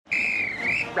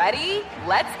Ready?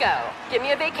 Let's go. Give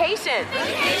me a vacation.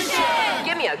 Vacation!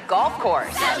 Give me a golf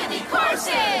course. 70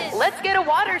 courses! Let's get a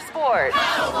water sport.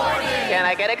 Paddleboarding! Can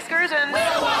I get excursions?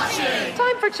 Whale watching!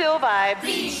 Time for chill vibes.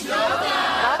 Beach yoga!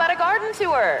 How about a garden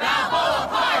tour? Balboa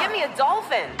Park! Give me a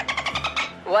dolphin.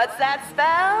 What's that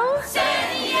spell?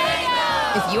 San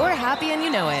Diego! If you're happy and you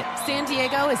know it, San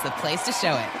Diego is the place to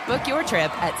show it. Book your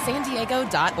trip at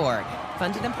sandiego.org.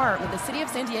 Funded in part with the City of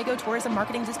San Diego Tourism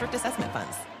Marketing District Assessment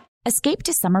Funds. Escape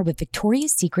to summer with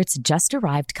Victoria's Secret's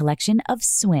just-arrived collection of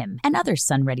swim and other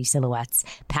sun-ready silhouettes.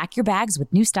 Pack your bags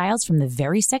with new styles from the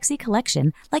Very Sexy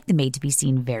collection, like the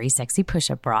made-to-be-seen Very Sexy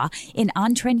push-up bra, in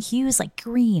on-trend hues like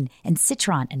green and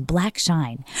citron and black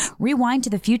shine. Rewind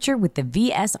to the future with the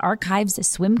VS Archives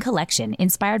swim collection,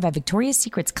 inspired by Victoria's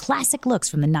Secret's classic looks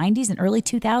from the 90s and early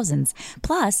 2000s.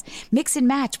 Plus, mix and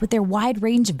match with their wide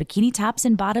range of bikini tops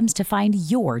and bottoms to find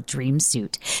your dream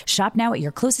suit. Shop now at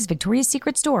your closest Victoria's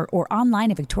Secret store or online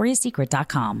at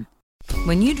victoriassecret.com.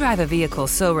 When you drive a vehicle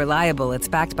so reliable it's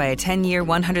backed by a 10-year,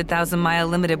 100,000-mile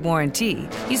limited warranty,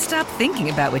 you stop thinking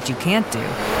about what you can't do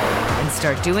and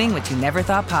start doing what you never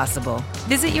thought possible.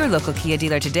 Visit your local Kia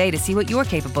dealer today to see what you're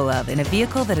capable of in a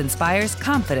vehicle that inspires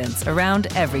confidence around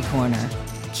every corner.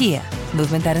 Kia,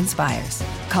 movement that inspires.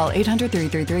 Call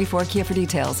 800-333-4KIA for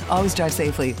details. Always drive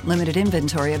safely. Limited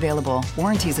inventory available.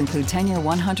 Warranties include 10-year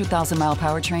 100,000-mile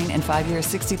powertrain and 5-year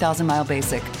 60,000-mile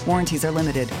basic. Warranties are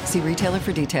limited. See retailer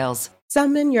for details.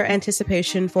 Summon your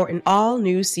anticipation for an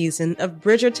all-new season of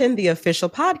Bridgerton, the official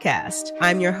podcast.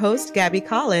 I'm your host, Gabby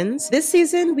Collins. This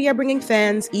season, we are bringing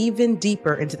fans even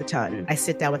deeper into the ton. I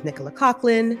sit down with Nicola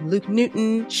Coughlan, Luke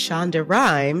Newton, Shonda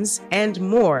Rhimes, and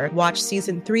more. Watch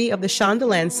season 3 of the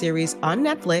Shondaland series on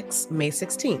Netflix, May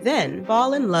 16th. Then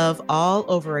fall in love all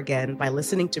over again by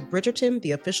listening to Bridgerton,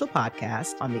 the official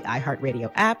podcast on the iHeartRadio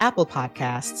app, Apple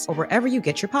Podcasts, or wherever you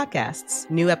get your podcasts.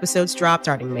 New episodes drop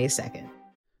starting May 2nd.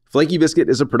 Flaky Biscuit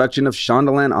is a production of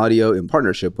Shondaland Audio in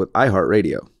partnership with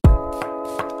iHeartRadio.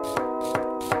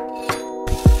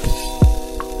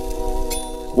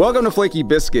 Welcome to Flaky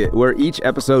Biscuit, where each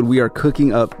episode we are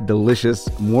cooking up delicious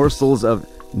morsels of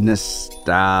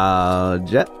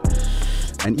nostalgia.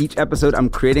 And each episode I'm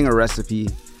creating a recipe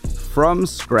from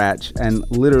scratch, and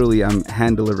literally I'm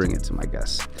hand delivering it to my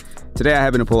guests. Today I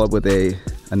happen to pull up with a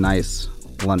nice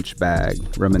lunch bag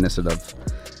reminiscent of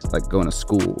like going to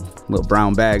school, little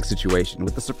brown bag situation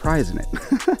with a surprise in it.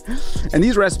 And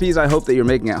these recipes I hope that you're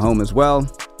making at home as well.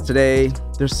 Today,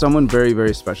 there's someone very,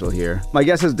 very special here. My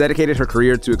guest has dedicated her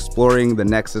career to exploring the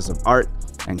nexus of art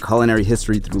and culinary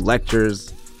history through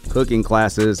lectures, cooking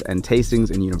classes, and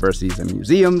tastings in universities and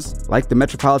museums like the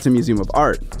Metropolitan Museum of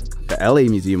Art, the LA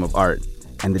Museum of Art,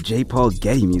 and the J. Paul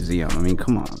Getty Museum. I mean,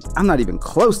 come on. I'm not even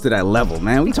close to that level,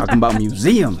 man. We talking about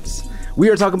museums. We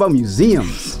are talking about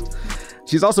museums.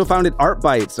 She's also founded Art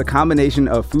Bites, a combination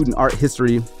of food and art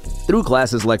history through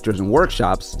classes, lectures, and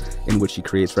workshops in which she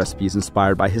creates recipes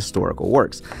inspired by historical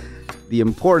works. The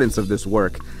importance of this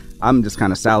work, I'm just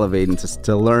kind of salivating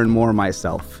to learn more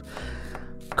myself.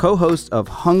 Co-host of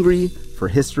Hungry for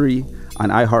History on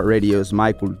iHeartRadio's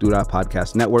My Cultura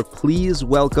podcast network, please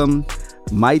welcome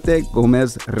Maite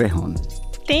Gomez-Rejón.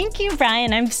 Thank you,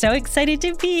 Brian. I'm so excited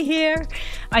to be here.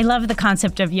 I love the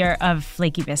concept of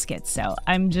flaky biscuits, so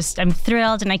I'm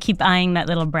thrilled, and I keep eyeing that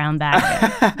little brown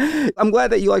bag. I'm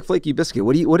glad that you like flaky biscuit.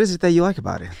 What is it that you like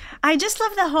about it? I just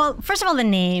love first of all, the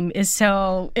name is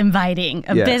so inviting.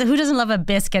 Who doesn't love a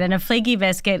biscuit? And a flaky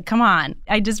biscuit, come on.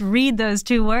 I just read those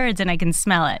two words and I can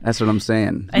smell it. That's what I'm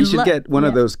saying. You should get one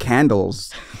of those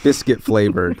candles, biscuit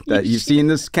flavored, that you've seen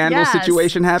this candle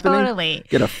situation happening. Totally.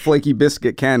 Get a flaky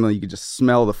biscuit candle, you could just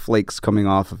smell the flakes coming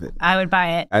off of it. I would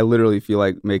buy it. I literally feel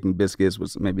like making biscuits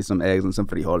with maybe some eggs and some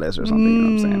frijoles or something, you know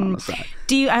what I'm saying, on the side.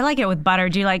 I like it with butter.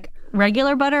 Do you like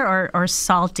regular butter or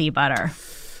salty butter?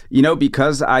 You know,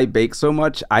 because I bake so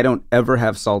much, I don't ever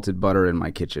have salted butter in my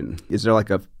kitchen. Is there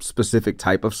like a specific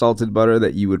type of salted butter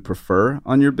that you would prefer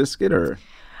on your biscuit, or?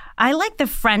 I like the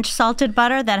French salted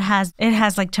butter that has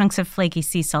like chunks of flaky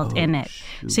sea salt in it.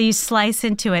 Shoot. So you slice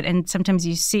into it, and sometimes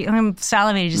you see, I'm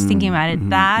salivating just thinking about it,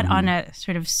 on a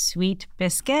sort of sweet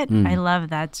biscuit. I love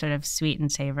that sort of sweet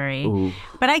and savory. Ooh.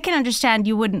 But I can understand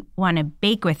you wouldn't want to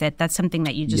bake with it. That's something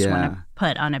that you just want to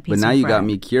put on a piece of bread. But now you got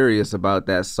me curious about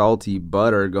that salty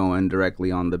butter going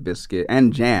directly on the biscuit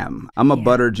and jam. I'm a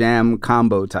butter jam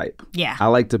combo type. Yeah. I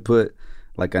like to put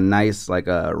like a nice, like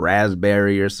a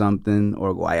raspberry or something,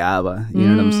 or guayaba. You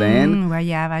know what I'm saying?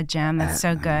 Guayaba jam, that's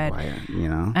so good. You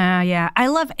know? Yeah. I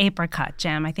love apricot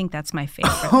jam. I think that's my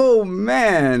favorite. Oh,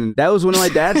 man. That was one of my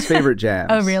dad's favorite jams.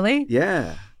 Oh, really?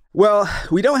 Yeah. Well,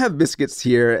 we don't have biscuits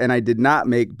here, and I did not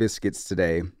make biscuits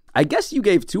today. I guess you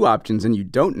gave 2 options and you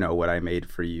don't know what I made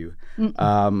for you.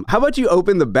 How about you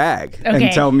open the bag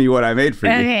and tell me what I made for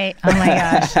you? Okay. Oh my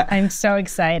gosh. I'm so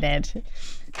excited.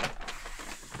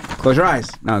 Close your eyes.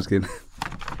 No, I was kidding.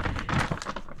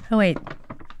 Oh, wait.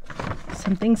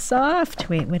 Something soft.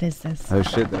 Wait, what is this? Oh,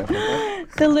 shit. Did I put that?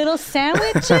 The little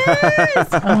sandwiches.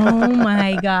 Oh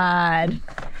my God.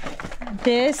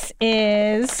 This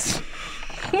is...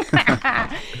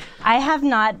 I have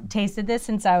not tasted this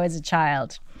since I was a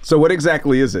child. So what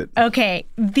exactly is it? Okay,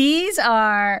 these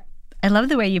are... I love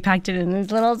the way you packed it in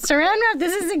this little saran wrap.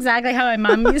 This is exactly how my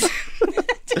mom used to do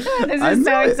it. This is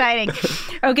so exciting.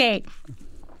 Okay,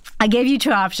 I gave you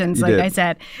 2 options, like I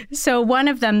said. So one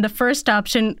of them, the first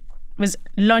option was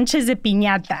Lonches de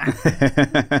Piñata.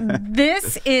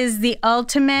 This is the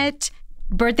ultimate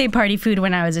birthday party food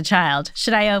when I was a child.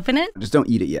 Should I open it? Just don't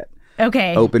eat it yet.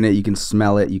 Okay. Open it. You can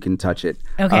smell it. You can touch it.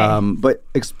 Okay. But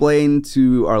explain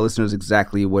to our listeners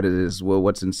exactly what it is,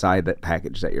 what's inside that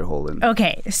package that you're holding.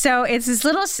 Okay. So it's this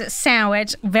little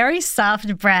sandwich, very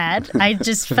soft bread. I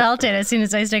just felt it as soon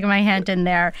as I stuck my hand in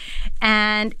there.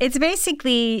 And it's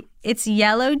basically, it's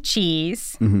yellow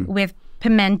cheese with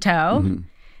pimento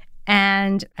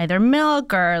and either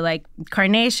milk or like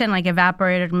carnation, like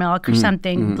evaporated milk or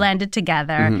something blended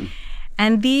together.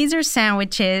 And these are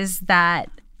sandwiches that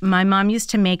my mom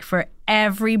used to make for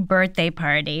every birthday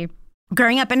party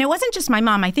growing up. And it wasn't just my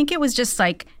mom. I think it was just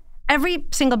like every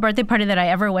single birthday party that I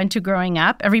ever went to growing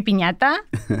up, every piñata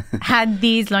had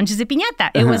these lonches de piñata.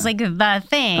 It was like the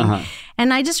thing.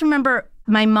 And I just remember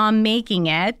my mom making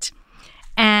it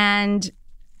and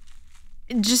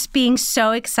just being so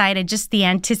excited, just the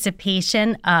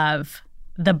anticipation of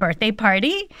the birthday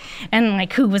party and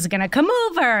like who was going to come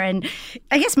over. And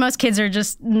I guess most kids are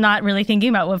just not really thinking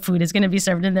about what food is going to be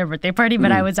served in their birthday party.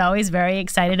 But I was always very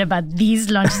excited about these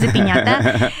lonches de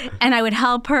piñata. And I would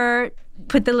help her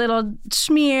put the little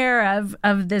smear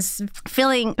of this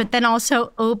filling, but then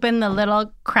also open the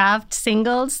little craft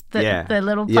singles, the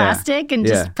little plastic, and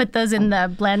just put those in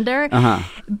the blender.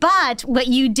 But what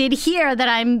you did here that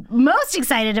I'm most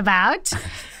excited about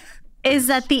is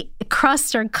that the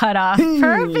crusts are cut off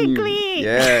perfectly.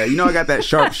 Yeah, you know I got that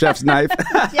sharp chef's knife.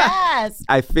 Yes.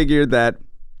 I figured that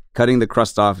cutting the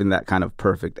crust off in that kind of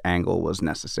perfect angle was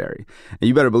necessary. And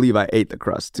you better believe I ate the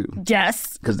crust too.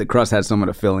 Yes. Because the crust had some of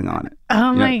the filling on it.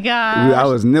 Oh my gosh. I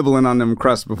was nibbling on them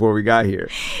crusts before we got here.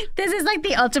 This is like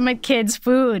the ultimate kid's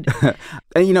food.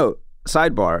 And you know,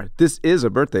 sidebar, this is a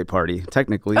birthday party,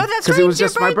 technically. Oh, that's right. Because it was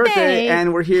just my birthday,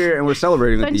 and we're here, and we're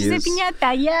celebrating with these. Lonches de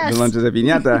piñata, yes. The Lonches de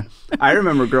piñata. I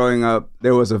remember growing up,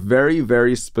 there was a very,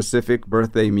 very specific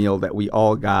birthday meal that we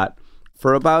all got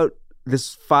for about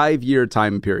this 5-year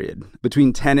time period,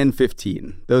 between 10 and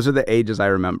 15. Those are the ages I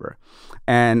remember.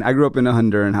 And I grew up in a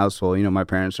Honduran household. You know, my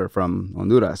parents are from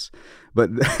Honduras. But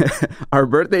our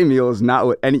birthday meal is not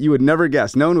what, and you would never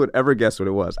guess. No one would ever guess what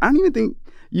it was. I don't even think,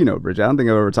 you know, Bridget, I don't think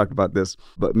I've ever talked about this.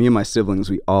 But me and my siblings,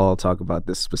 we all talk about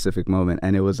this specific moment.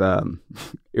 And it was a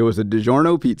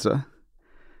DiGiorno pizza,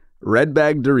 red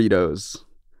bag Doritos,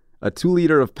 a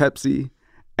 2-liter of Pepsi,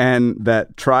 and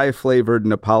that tri-flavored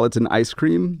Neapolitan ice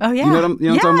cream. Oh, yeah. You know what I'm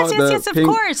talking about? Yes, of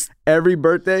course. Every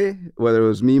birthday, whether it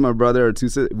was me, my brother, or 2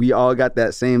 sisters, we all got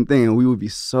that same thing. And we would be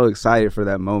so excited for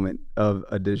that moment of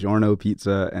a DiGiorno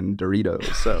pizza and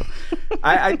Doritos. So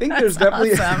I think there's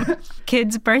definitely... Awesome.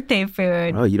 Kids' birthday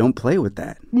food. Oh, you don't play with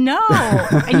that. No.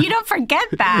 And you don't forget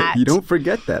that. You don't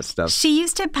forget that stuff. She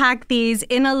used to pack these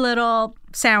in a little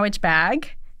sandwich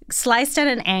bag, sliced at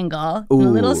an angle, in a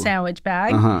little sandwich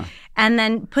bag, and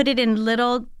then put it in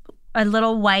a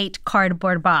little white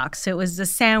cardboard box. So it was a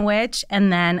sandwich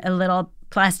and then a little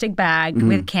plastic bag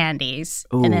with candies.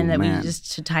 Ooh, and then that we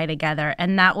just to tie together.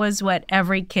 And that was what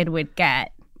every kid would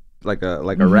get. Like a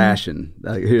ration.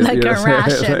 Like a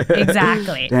ration.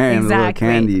 Exactly. Damn, the little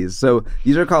candies. So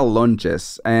these are called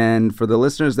lonches. And for the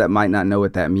listeners that might not know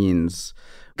what that means,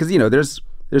 because, you know, there's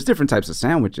different types of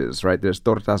sandwiches, right? There's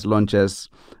tortas, lonches.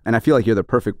 And I feel like you're the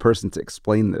perfect person to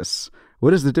explain this.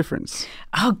 What is the difference?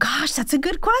 Oh, gosh, that's a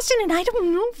good question. And I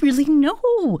don't really know.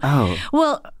 Oh.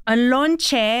 Well, a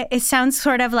lonche, it sounds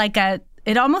sort of like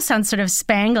it almost sounds sort of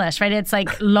Spanglish, right? It's like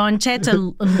lonche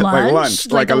to lunch.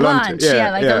 Like a lunch.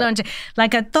 Yeah, a lunch.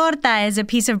 Like a torta is a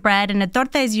piece of bread, and a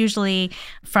torta is usually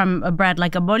from a bread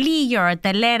like a bolillo or a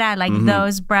telera, like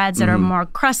those breads that are more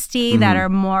crusty, that are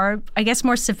more, I guess,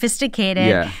 more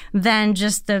sophisticated than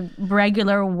just the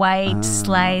regular white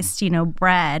sliced,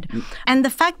 bread. And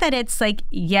the fact that it's like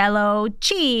yellow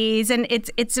cheese, and it's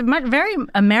very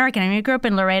American. I mean, I grew up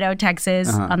in Laredo,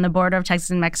 Texas, on the border of Texas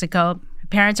and Mexico.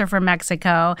 Parents are from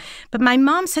Mexico. But my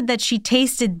mom said that she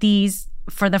tasted these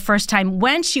for the first time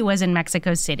when she was in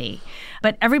Mexico City.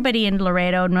 But everybody in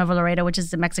Laredo, Nuevo Laredo, which is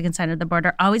the Mexican side of the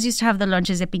border, always used to have the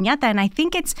lonches de piñata. And I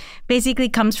think it's basically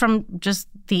comes from just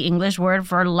the English word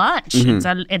for lunch. It's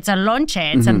a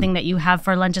lonche. It's something that you have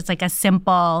for lunch. It's like a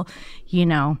simple,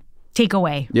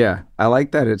 takeaway. Yeah, I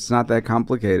like that. It's not that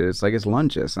complicated. It's like it's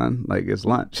lunches, son. Like it's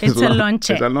lunch. It's a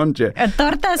lonche. It's a lonche. A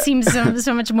torta seems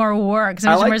so much more work, so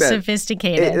much more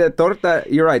sophisticated. The torta,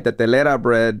 you're right. The telera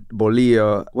bread,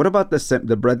 bolillo. What about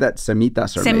the bread that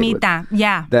semitas are made with? Semita,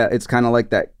 yeah. That it's kind of like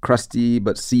that crusty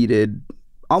but seeded.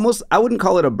 Almost, I wouldn't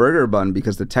call it a burger bun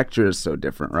because the texture is so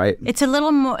different, right? It's a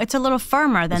little more. It's a little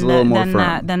firmer than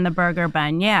the burger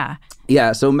bun. Yeah.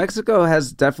 Yeah. So Mexico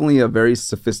has definitely a very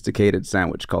sophisticated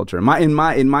sandwich culture. In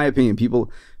my opinion,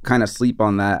 people kind of sleep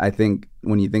on that. I think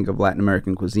when you think of Latin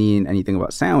American cuisine and you think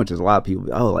about sandwiches, a lot of people,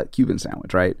 like Cuban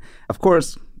sandwich, right? Of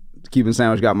course, Cuban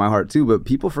sandwich got my heart too, but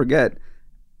people forget,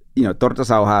 tortas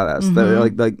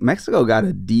ahogadas. Like Mexico got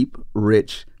a deep,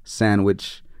 rich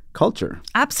sandwich culture.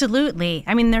 Absolutely.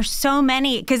 I mean, there's so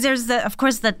many, because there's of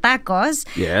course the tacos,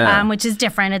 which is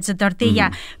different. It's a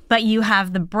tortilla, but you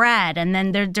have the bread, and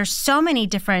then there's so many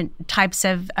different types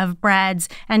of breads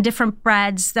and different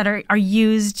breads that are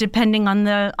used depending on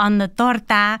the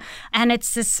torta, and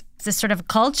it's this sort of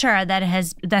culture that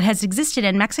has existed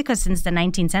in Mexico since the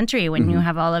 19th century, when you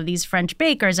have all of these French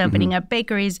bakers opening up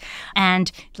bakeries,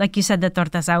 and like you said, the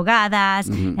tortas ahogadas,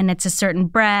 and it's a certain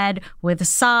bread with a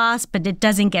sauce, but it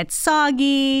doesn't get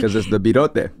soggy. Because it's the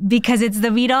virote.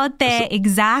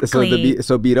 Exactly.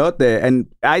 So virote, and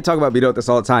I talk about virotes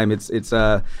all the time. It's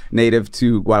native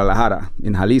to Guadalajara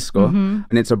in Jalisco, and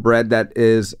it's a bread that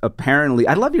is apparently,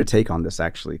 I'd love your take on this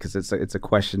actually, because it's a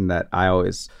question that I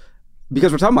always...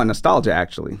 Because we're talking about nostalgia,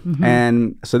 actually.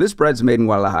 And so this bread's made in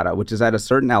Guadalajara, which is at a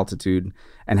certain altitude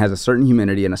and has a certain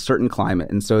humidity and a certain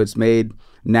climate. And so it's made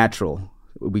natural.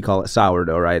 We call it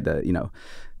sourdough, right? The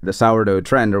sourdough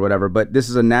trend or whatever. But this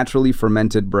is a naturally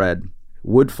fermented bread,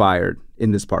 wood-fired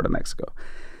in this part of Mexico.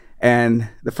 And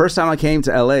the first time I came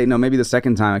to LA, maybe the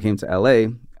second time I came to LA,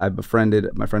 I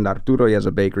befriended my friend Arturo. He has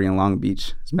a bakery in Long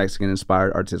Beach. It's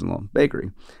Mexican-inspired artisanal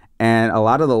bakery. And a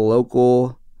lot of the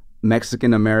local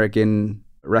Mexican-American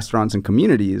restaurants and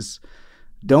communities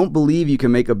don't believe you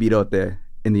can make a virote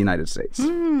in the United States.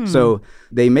 So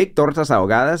they make tortas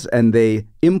ahogadas and they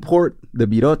import the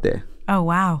virote. Oh,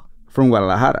 wow. From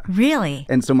Guadalajara. Really?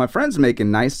 And so my friend's making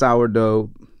nice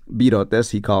sourdough virotes,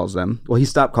 he calls them. Well, he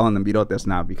stopped calling them virotes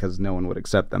now because no one would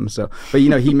accept them. But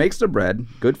he makes the bread,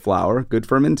 good flour, good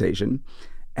fermentation,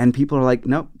 and people are like,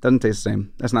 nope, doesn't taste the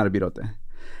same. That's not a virote.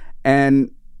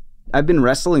 And I've been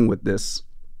wrestling with this.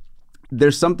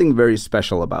 There's something very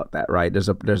special about that, right? There's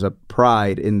a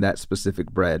pride in that specific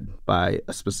bread by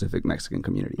a specific Mexican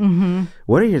community.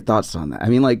 What are your thoughts on that? I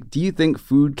mean, do you think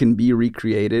food can be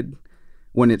recreated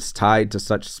when it's tied to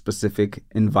such specific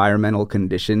environmental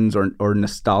conditions or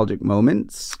nostalgic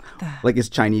moments? Like, is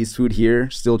Chinese food here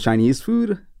still Chinese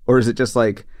food? Or is it just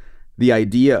like the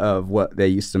idea of what they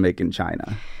used to make in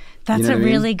China? That's a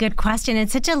really good question.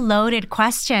 It's such a loaded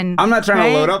question. I'm not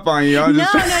trying to load up on you. No.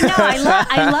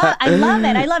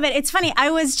 I love it. It's funny.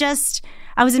 I was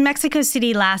in Mexico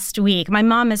City last week. My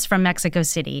mom is from Mexico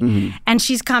City, and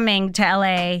she's coming to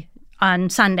LA on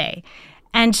Sunday.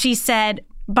 And she said,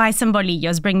 buy some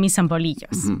bolillos, bring me some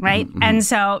bolillos, right? And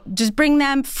so just bring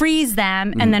them, freeze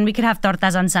them, and then we could have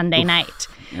tortas on Sunday night.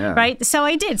 Yeah. Right? So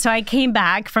I did. So I came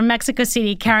back from Mexico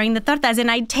City carrying the tortas, and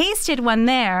I tasted one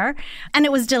there, and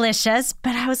it was delicious.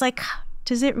 But I was like,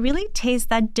 does it really taste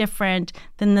that different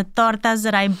than the tortas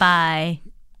that I buy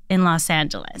in Los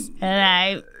Angeles?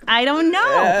 And I don't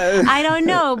know. I don't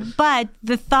know. But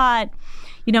the thought,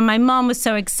 my mom was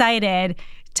so excited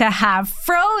to have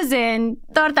frozen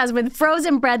tortas with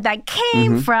frozen bread that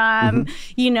came from,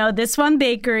 this one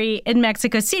bakery in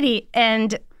Mexico City.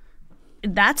 And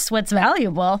that's what's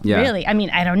valuable, really. I mean,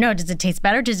 I don't know. Does it taste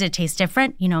better? Does it taste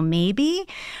different? Maybe.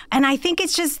 And I think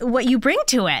it's just what you bring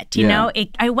to it.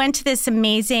 I went to this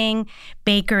amazing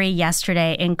bakery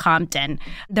yesterday in Compton.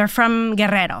 They're from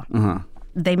Guerrero.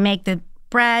 They make the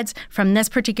breads from this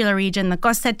particular region, the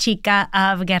Costa Chica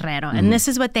of Guerrero. And this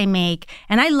is what they make.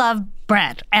 And I love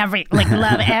bread.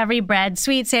 Love every bread,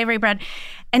 sweet, savory bread.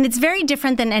 And it's very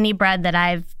different than any bread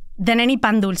than any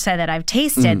pan dulce that I've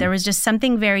tasted. There was just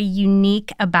something very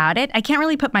unique about it. I can't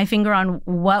really put my finger on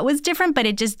what was different, but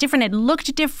it just different. It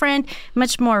looked different,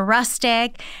 much more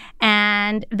rustic.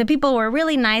 And the people were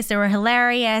really nice. They were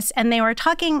hilarious. And they were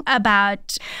talking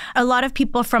about a lot of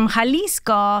people from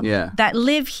Jalisco that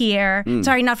live here.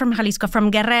 Sorry, not from Jalisco,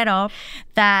 from Guerrero,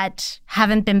 that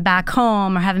haven't been back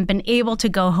home or haven't been able to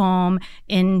go home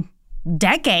in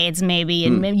decades, maybe,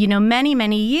 and many,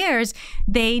 many years,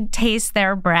 they taste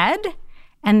their bread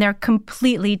and they're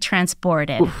completely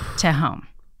transported to home.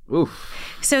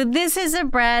 Oof. So this is a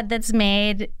bread that's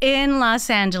made in Los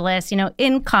Angeles,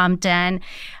 in Compton,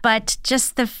 but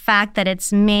just the fact that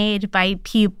it's made by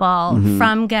people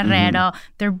from Guerrero,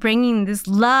 they're bringing this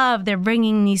love, they're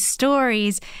bringing these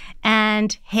stories.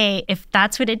 And hey, if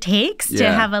that's what it takes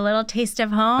to have a little taste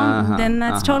of home, then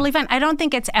that's totally fine. I don't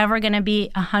think it's ever going to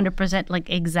be 100% like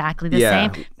exactly the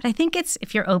same. But I think it's,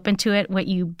 if you're open to it, what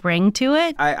you bring to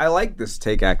it. I like this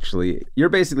take, actually. You're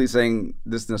basically saying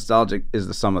this nostalgic is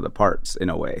the sum of the parts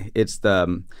in a way. It's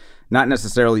the not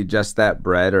necessarily just that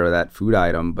bread or that food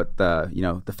item, but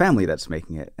the family that's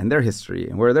making it and their history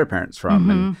and where are their parents from,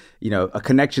 and a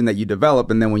connection that you develop.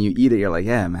 And then when you eat it, you're like,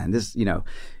 yeah, man, this,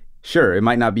 sure, it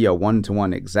might not be a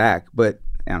one-to-one exact, but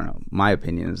I don't know, my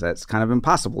opinion is that it's kind of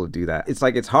impossible to do that. It's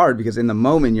like, it's hard because in the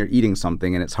moment you're eating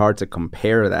something and it's hard to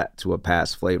compare that to a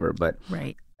past flavor. But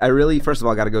I really, first of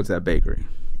all, got to go to that bakery.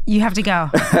 You have to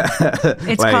go.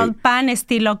 It's called Pan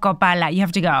Estilo Copala. You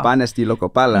have to go. Pan Estilo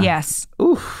Copala? Yes.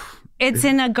 Oof. It's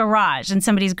in a garage, in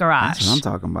somebody's garage. That's what I'm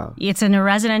talking about. It's in a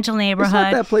residential neighborhood. It's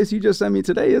not that place you just sent me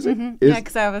today, is it? Yeah,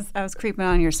 because I was creeping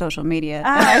on your social media. And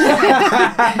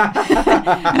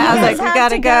I was like, we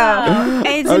gotta go.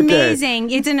 It's amazing.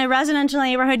 It's in a residential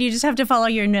neighborhood. You just have to follow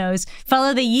your nose.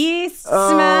 Follow the yeast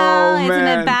smell. It's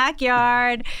in the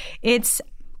backyard. It's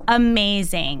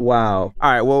amazing. Wow.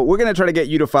 All right. Well, we're going to try to get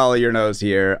you to follow your nose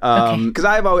here. Because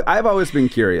I've always been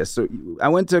curious. So I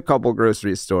went to a couple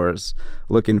grocery stores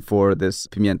looking for this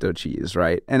pimiento cheese,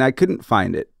 right? And I couldn't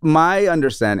find it. My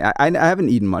understanding, I haven't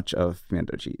eaten much of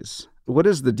pimiento cheese. What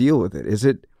is the deal with it?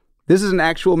 This is an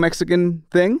actual Mexican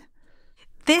thing?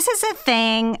 This is a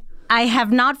thing. I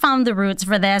have not found the roots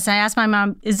for this. I asked my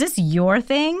mom, is this your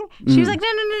thing? She was like,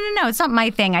 no, it's not my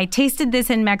thing. I tasted this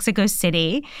in Mexico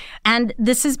City. And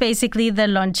this is basically the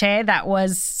lonche that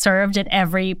was served at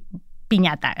every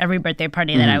piñata, every birthday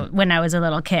party that when I was a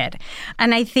little kid.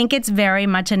 And I think it's very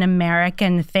much an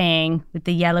American thing with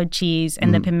the yellow cheese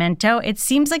and the pimento. It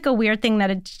seems like a weird thing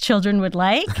that children would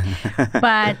like,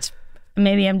 but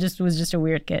maybe was just a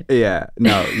weird kid. Yeah,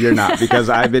 no, you're not, because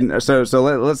I've been so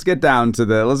let's get down to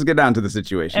the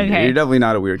situation. Okay. You're definitely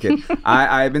not a weird kid.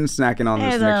 I've been snacking on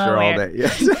this mixture all day.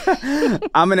 Yes.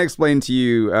 I'm gonna explain to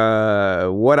you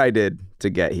what I did to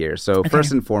get here. So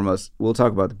first and foremost, we'll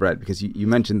talk about the bread, because you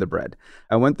mentioned the bread.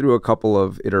 I went through a couple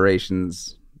of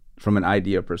iterations from an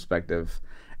idea perspective,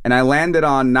 and I landed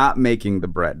on not making the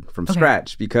bread from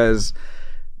scratch, because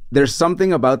there's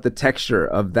something about the texture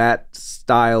of that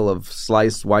style of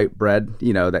sliced white bread,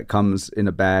 that comes in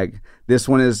a bag. This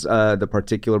one is, the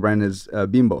particular brand is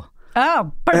Bimbo.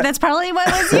 Oh, but that's probably what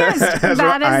was used.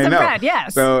 That is the bread,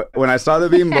 yes. So when I saw the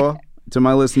Bimbo, to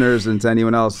my listeners and to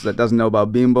anyone else that doesn't know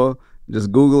about Bimbo,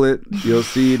 just Google it. You'll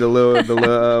see the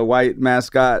little white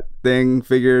mascot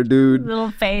figure dude.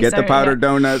 Little face. Get the powdered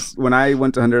donuts. When I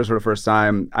went to Honduras for the first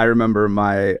time, I remember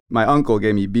my uncle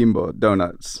gave me Bimbo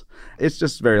donuts. It's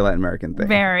just a very Latin American thing.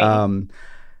 Very.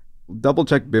 Double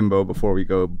check Bimbo before we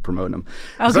go promote them.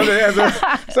 Okay.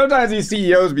 Sometimes these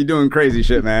CEOs be doing crazy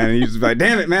shit, man. And you just like,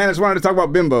 damn it, man, I just wanted to talk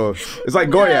about Bimbo. It's like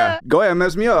Goya. Goya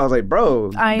messed me up. I was like,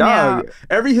 bro, I dog. know.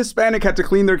 Every Hispanic had to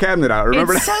clean their cabinet out.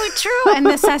 Remember it's that? So true. And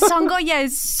the Sazón Goya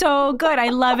is so good. I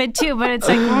love it too. But it's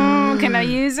like, can I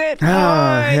use it?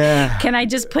 Yeah. Can I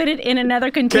just put it in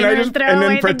another container and throw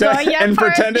away the Goya and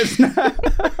part? pretend it's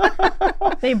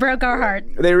not? They broke our heart.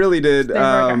 They really did. They broke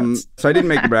our hearts. So I didn't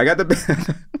make the bread.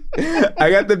 I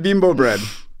got the Bimbo bread.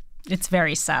 It's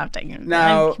very soft.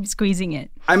 Now, I'm squeezing it.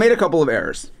 I made a couple of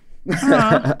errors.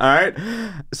 All right.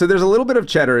 So there's a little bit of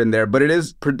cheddar in there, but it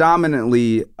is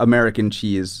predominantly American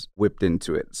cheese whipped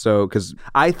into it. So, because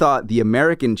I thought the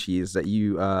American cheese that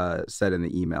you said in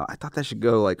the email, I thought that should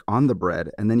go like on the bread,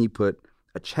 and then you put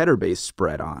a cheddar-based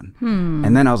spread on.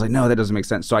 And then I was like, no, that doesn't make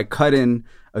sense. So I cut in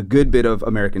a good bit of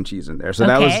American cheese in there. So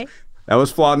that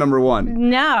was flaw number one.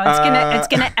 No, it's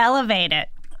gonna elevate it.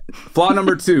 Flaw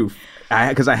number two,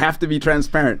 because I have to be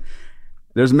transparent.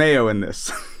 There's mayo in this.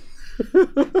 You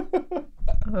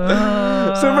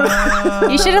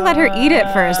should have let her eat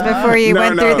it first before you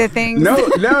went through the things. No,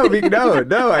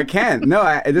 I can't.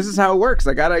 This is how it works.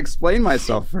 I gotta explain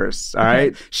myself first. All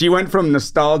right. She went from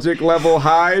nostalgic level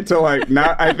high to like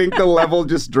now. I think the level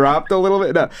just dropped a little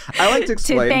bit. No, I like to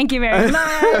explain. Thank you very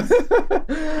much.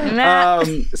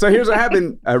 So here's what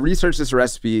happened. I researched this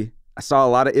recipe. I saw a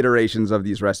lot of iterations of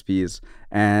these recipes,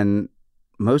 and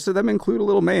most of them include a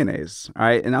little mayonnaise. All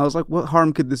right. And I was like, what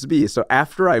harm could this be? So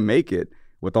after I make it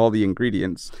with all the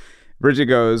ingredients, Bridget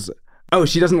goes, oh,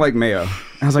 she doesn't like mayo. And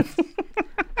I was like,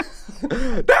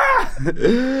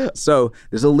 So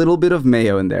there's a little bit of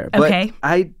mayo in there. But Okay.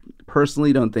 I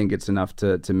personally don't think it's enough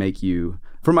to make you...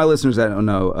 For my listeners that don't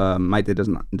know, Maite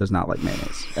does not like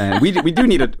mayonnaise. And we do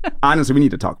need to... Honestly, we need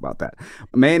to talk about that.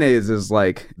 Mayonnaise is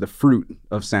like the fruit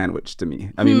of sandwich to me.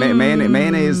 I mean,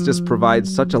 mayonnaise just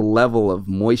provides such a level of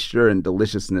moisture and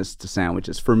deliciousness to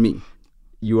sandwiches. For me,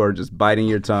 you are just biting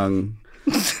your tongue...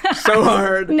 so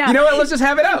hard. No. You know what? Let's just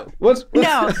have it out.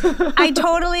 No, I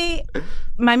totally...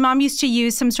 My mom used to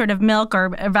use some sort of milk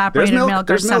or evaporated milk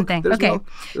or something. Okay.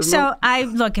 So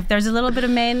look, if there's a little bit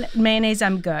of mayonnaise,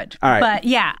 I'm good. All right. But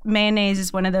yeah, mayonnaise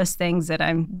is one of those things that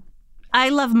I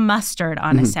love mustard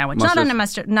on a sandwich.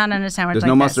 Mustard. Not on a sandwich There's like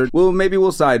no this. mustard. Well, maybe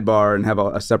we'll sidebar and have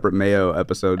a separate mayo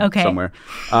episode somewhere.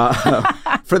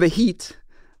 For the heat,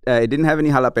 it didn't have any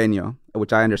jalapeno,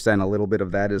 which I understand a little bit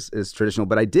of that is traditional.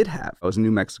 But I was in New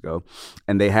Mexico,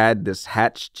 and they had this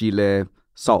hatch chile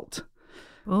salt.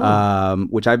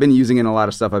 Which I've been using in a lot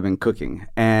of stuff I've been cooking.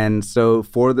 And so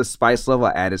for the spice level,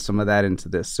 I added some of that into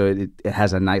this. So it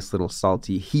has a nice little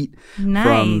salty heat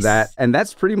from that. And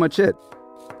that's pretty much it.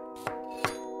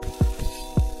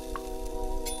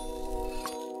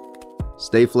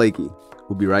 Stay flaky.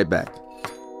 We'll be right back.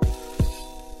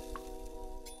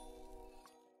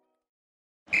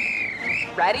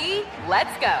 Ready?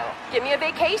 Let's go. Give me a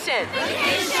vacation.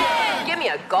 Give me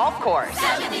a golf course.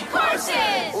 70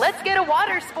 courses. Let's get a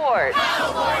water sport.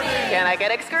 Paddleboarding. Can I get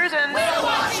excursions? Whale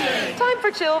watching. Time for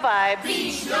chill vibes.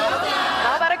 Beach yoga.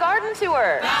 How about a garden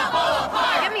tour? Balboa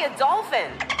Park. Give me a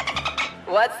dolphin.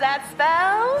 What's that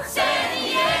spell? San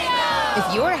Diego.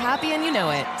 If you're happy and you know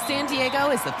it, San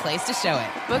Diego is the place to show it.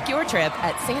 Book your trip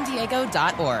at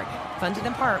sandiego.org. Funded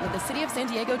in part with the City of San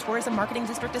Diego Tourism Marketing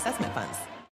District Assessment Funds.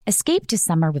 Escape to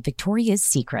summer with Victoria's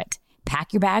Secret.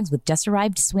 Pack your bags with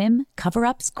just-arrived swim,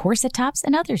 cover-ups, corset tops,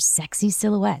 and other sexy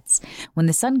silhouettes. When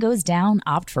the sun goes down,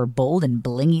 opt for bold and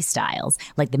blingy styles,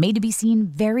 like the made-to-be-seen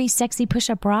Very Sexy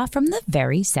Push-Up Bra from the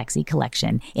Very Sexy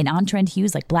Collection, in on-trend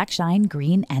hues like black shine,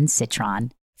 green, and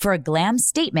citron. For a glam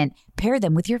statement, pair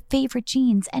them with your favorite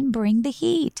jeans and bring the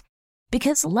heat.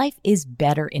 Because life is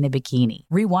better in a bikini.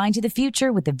 Rewind to the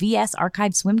future with the VS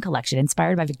Archive Swim Collection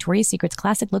inspired by Victoria's Secret's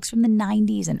classic looks from the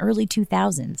 90s and early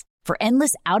 2000s. For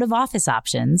endless out-of-office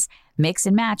options, mix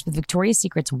and match with Victoria's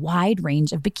Secret's wide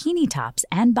range of bikini tops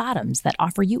and bottoms that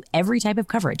offer you every type of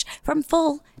coverage, from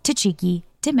full to cheeky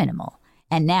to minimal.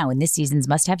 And now in this season's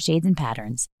must-have shades and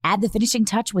patterns, add the finishing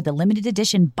touch with the limited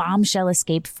edition Bombshell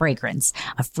Escape fragrance,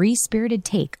 a free-spirited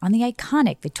take on the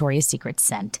iconic Victoria's Secret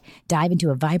scent. Dive into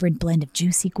a vibrant blend of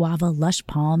juicy guava, lush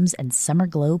palms, and summer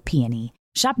glow peony.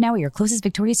 Shop now at your closest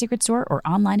Victoria's Secret store or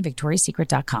online at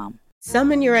victoriassecret.com.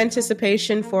 Summon your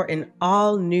anticipation for an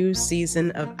all-new season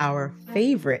of our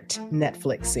favorite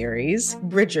Netflix series,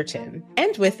 Bridgerton.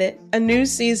 And with it, a new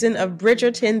season of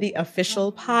Bridgerton, the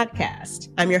official podcast.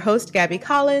 I'm your host, Gabby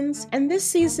Collins, and this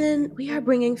season, we are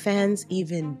bringing fans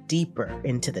even deeper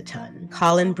into the ton.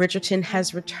 Colin Bridgerton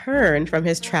has returned from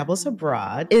his travels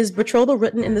abroad. Is betrothal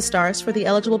written in the stars for the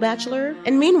eligible bachelor?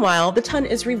 And meanwhile, the ton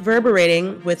is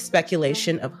reverberating with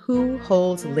speculation of who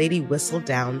holds Lady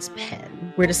Whistledown's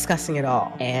pen. We're discussing it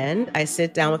all. And I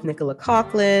sit down with Nicola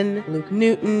Coughlan, Luke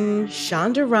Newton,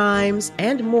 Shonda Rhimes,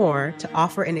 and more to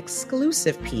offer an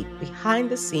exclusive peek behind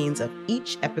the scenes of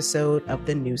each episode of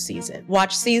the new season.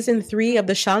 Watch season 3 of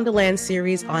the Shondaland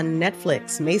series on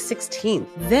Netflix May 16th.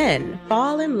 Then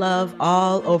fall in love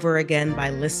all over again by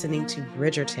listening to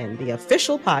Bridgerton, the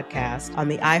official podcast on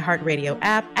the iHeartRadio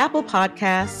app, Apple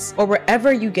Podcasts, or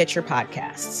wherever you get your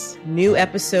podcasts. New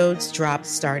episodes drop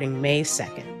starting May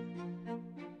 2nd.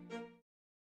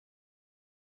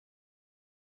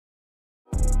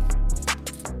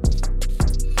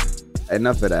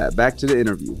 Enough of that. Back to the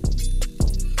interview.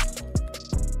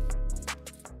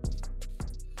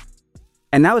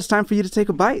 And now it's time for you to take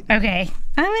a bite. Okay.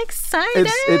 I'm excited.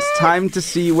 It's time to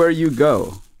see where you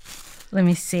go. Let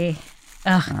me see.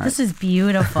 Oh, right. This is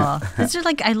beautiful. This is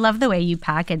I love the way you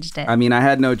packaged it. I mean, I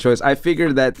had no choice. I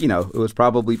figured that, it was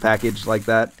probably packaged like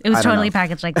that. It was totally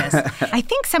packaged like this. I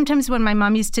think sometimes when my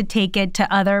mom used to take it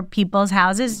to other people's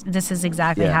houses, this is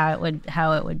exactly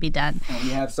how it would be done. And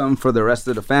we have some for the rest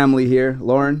of the family here.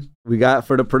 Lauren, we got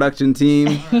for the production team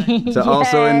to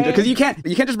also, because you can't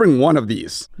just bring one of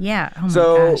these. Yeah. Oh my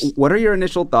gosh. What are your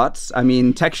initial thoughts? I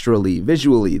mean, texturally,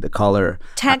 visually, the color.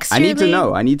 Texturally,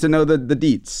 I need to know the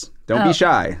deets. Don't be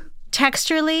shy.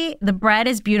 Texturally, the bread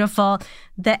is beautiful.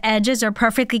 The edges are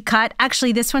perfectly cut.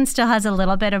 Actually, this one still has a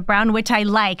little bit of brown, which I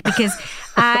like because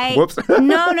Whoops.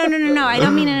 No. I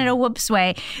don't mean it in a whoops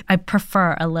way. I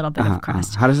prefer a little bit of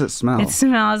crust. How does it smell? It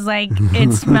smells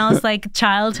like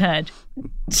childhood.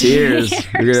 Cheers.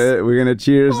 We're gonna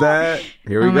cheers that.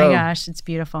 Here we go. Oh my gosh, it's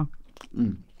beautiful.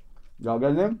 Y'all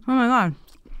got it? Oh my God.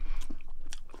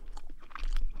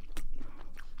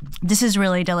 This is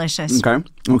really delicious.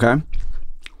 Okay.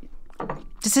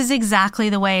 This is exactly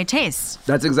the way it tastes.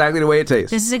 That's exactly the way it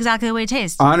tastes. This is exactly the way it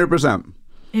tastes. 100%.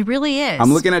 It really is.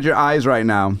 I'm looking at your eyes right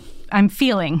now. I'm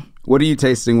feeling. What are you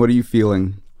tasting? What are you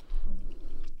feeling?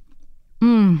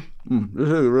 This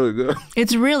is really good.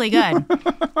 It's really good.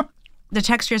 The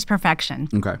texture is perfection.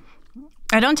 Okay.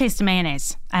 I don't taste the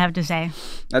mayonnaise, I have to say.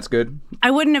 That's good.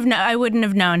 I wouldn't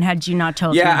have known had you not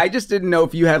told me. Yeah, I just didn't know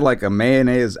if you had like a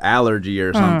mayonnaise allergy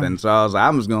or something. So I was like,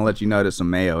 I'm just gonna let you know there's some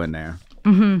mayo in there.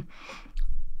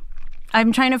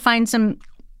 I'm trying to find some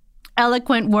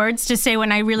eloquent words to say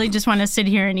when I really just want to sit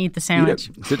here and eat the sandwich.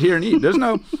 Sit here and eat. There's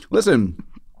no listen.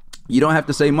 You don't have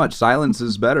to say much. Silence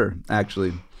is better,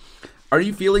 actually. Are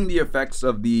you feeling the effects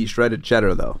of the shredded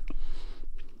cheddar, though?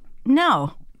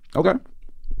 No. Okay.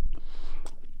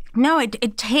 No,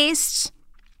 it tastes,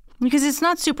 because it's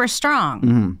not super strong.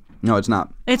 Mm-hmm. No, it's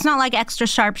not. It's not like extra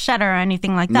sharp cheddar or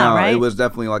anything like that, right? No, it was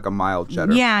definitely like a mild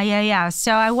cheddar. Yeah.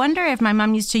 So I wonder if my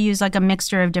mom used to use like a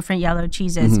mixture of different yellow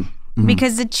cheeses.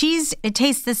 Because the cheese, it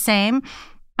tastes the same.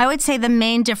 I would say the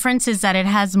main difference is that it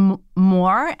has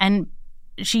more, and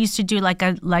she used to do like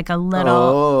a little...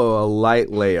 Oh, a light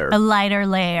layer. A lighter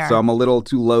layer. So I'm a little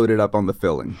too loaded up on the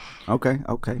filling. Okay.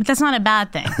 But that's not a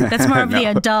bad thing. That's more of the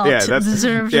adult. Yeah, that's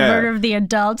sort of the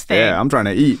adult thing. Yeah, I'm trying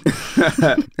to eat.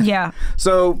 Yeah.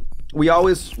 So we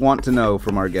always want to know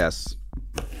from our guests,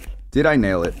 did I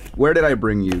nail it? Where did I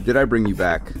bring you? Did I bring you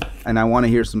back? And I want to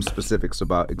hear some specifics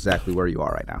about exactly where you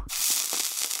are right now.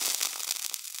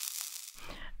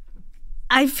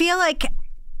 I feel like...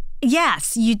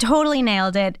 Yes, you totally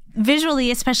nailed it. Visually,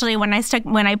 especially when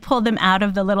I pulled them out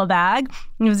of the little bag,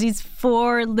 it was these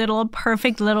 4 little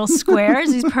perfect little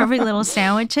squares, these perfect little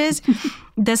sandwiches.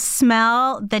 The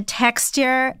smell, the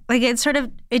texture, like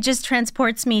it just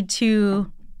transports me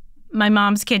to my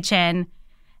mom's kitchen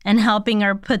and helping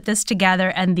her put this together,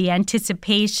 and the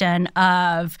anticipation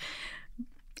of,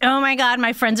 oh my God,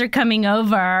 my friends are coming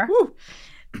over. Woo.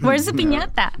 Where's the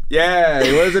piñata? Yeah,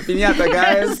 where's the piñata,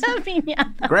 guys? Where's the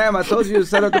piñata? Graham, I told you to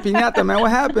set up the piñata, man. What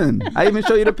happened? I even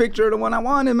showed you the picture of the one I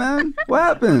wanted, man. What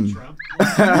happened?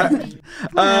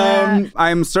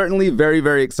 I'm certainly very,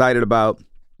 very excited about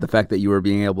the fact that you were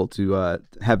being able to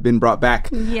have been brought back.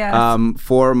 Yes.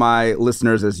 For my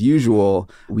listeners, as usual,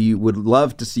 we would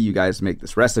love to see you guys make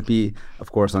this recipe,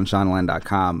 of course, on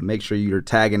shaunaland.com. Make sure you're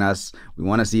tagging us. We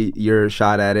want to see your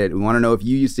shot at it. We want to know if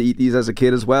you used to eat these as a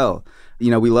kid as well. You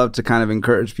know, we love to kind of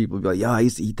encourage people to be like, yo, I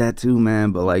used to eat that too,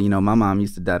 man. But like, you know, my mom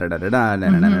used to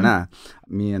da-da-da-da-da.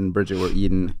 Me and Bridget were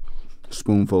eating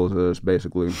spoonfuls of this,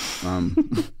 basically.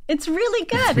 It's really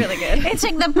good. Really good. It's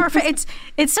like the perfect,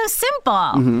 it's so simple.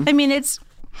 I mean, it's,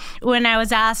 when I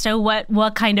was asked,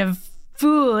 what kind of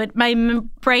food, my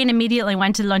brain immediately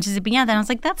went to Lonches y Piñata, and I was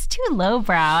like, that's too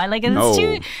lowbrow. Like, it's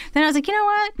too, then I was like, you know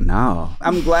what? No.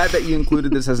 I'm glad that you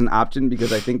included this as an option,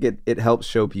 because I think it helps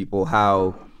show people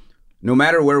how, no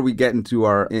matter where we get in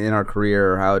our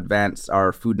career, or how advanced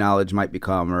our food knowledge might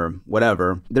become, or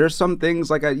whatever, there's some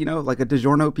things like a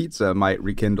DiGiorno pizza might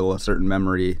rekindle a certain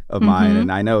memory of mine,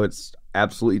 and I know it's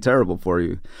absolutely terrible for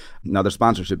you. Another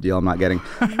sponsorship deal I'm not getting.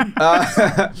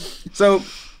 So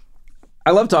I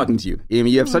love talking to you. I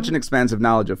mean, you have such an expansive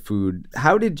knowledge of food.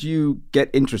 How did you get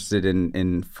interested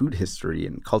in food history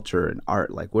and culture and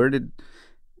art? Like,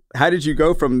 how did you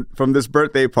go from this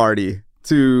birthday party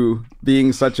to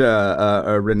being such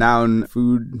a renowned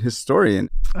food historian?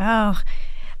 Oh,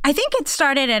 I think it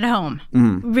started at home,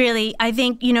 really. I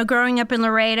think, growing up in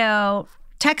Laredo,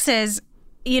 Texas,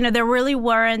 there really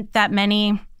weren't that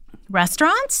many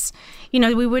restaurants.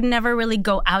 We would never really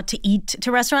go out to eat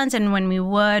to restaurants. And when we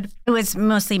would, it was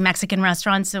mostly Mexican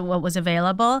restaurants, so what was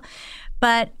available.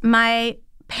 But my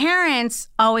parents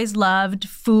always loved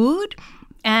food.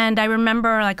 And I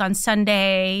remember, like, on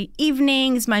Sunday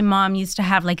evenings, my mom used to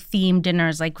have, like, themed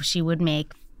dinners. Like, she would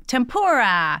make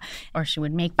tempura, or she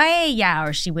would make paella,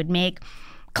 or she would make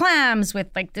clams with,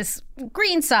 like, this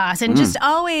green sauce, and just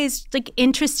always, like,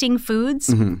 interesting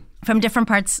foods from different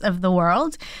parts of the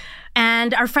world.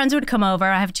 And our friends would come over.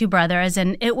 I have 2 brothers,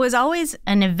 and it was always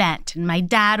an event. And my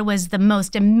dad was the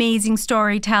most amazing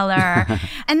storyteller.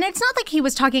 And it's not like he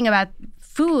was talking about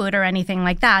food or anything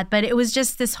like that, but it was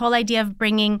just this whole idea of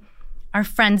bringing our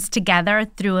friends together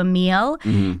through a meal.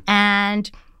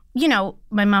 And,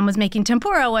 my mom was making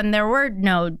tempura when there were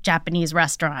no Japanese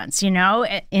restaurants,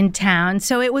 in town.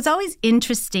 So it was always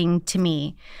interesting to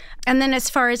me. And then as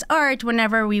far as art,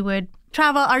 whenever we would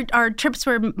travel, our trips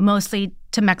were mostly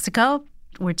to Mexico.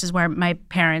 which is where my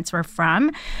parents were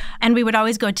from. And we would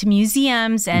always go to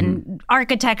museums and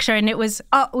architecture. And it was,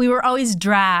 we were always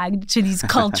dragged to these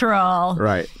cultural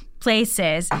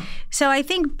places. So I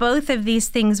think both of these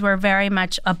things were very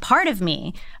much a part of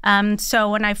me.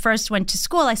 So when I first went to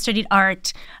school, I studied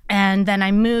art. And then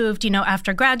I moved,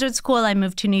 after graduate school, I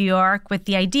moved to New York with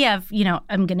the idea of,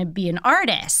 I'm going to be an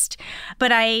artist.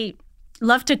 But I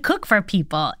love to cook for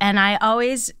people. And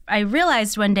I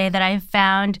realized one day that I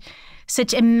found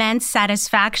such immense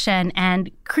satisfaction and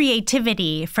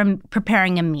creativity from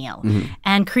preparing a meal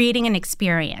and creating an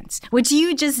experience, which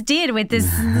you just did with this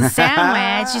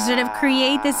sandwich. You sort of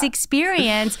create this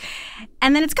experience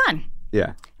and then it's gone.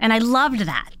 Yeah. And I loved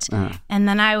that. And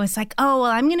then I was like, oh,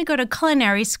 well, I'm going to go to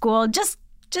culinary school just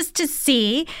to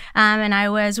see. And I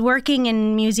was working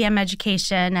in museum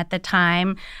education at the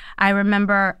time. I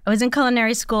remember I was in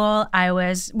culinary school. I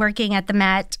was working at the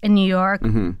Met in New York.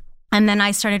 And then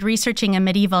I started researching a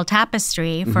medieval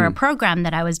tapestry for a program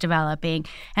that I was developing.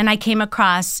 And I came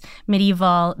across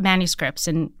medieval manuscripts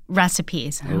and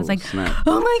recipes. And I was like,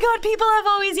 oh my God, people have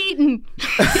always eaten.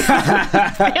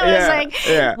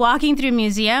 It was walking through a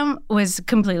museum was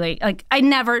completely, I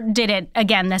never did it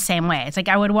again the same way. It's like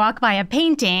I would walk by a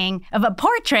painting of a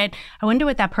portrait. I wonder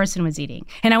what that person was eating.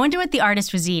 And I wonder what the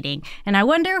artist was eating. And I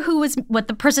wonder what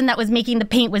the person that was making the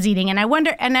paint was eating. And I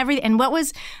wonder, and what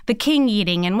was the king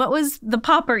eating? And what was the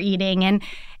pauper eating?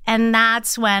 And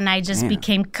that's when I just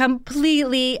became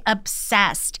completely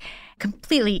obsessed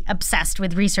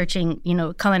with researching,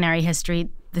 culinary history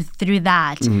through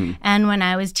that. And when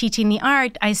I was teaching the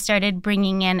art, I started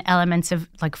bringing in elements of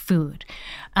food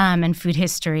and food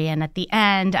history. And at the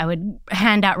end, I would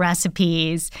hand out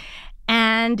recipes.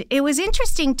 And it was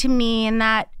interesting to me in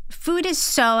that food is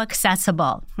so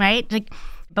accessible, right?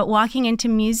 But walking into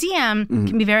a museum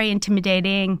can be very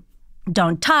intimidating.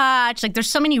 Don't touch. There's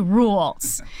so many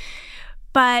rules.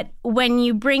 But when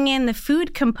you bring in the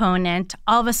food component,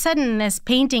 all of a sudden this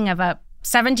painting of a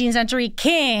 17th century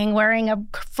king wearing a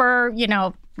fur,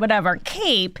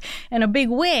 cape and a big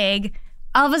wig,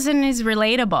 all of a sudden is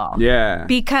relatable. Yeah.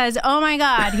 Because, oh my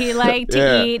God, he liked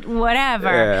to eat whatever.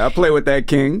 Yeah, I play with that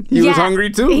king. He was hungry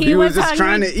too. He was just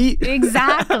trying to eat.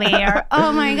 Exactly. Or,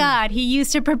 oh my God, he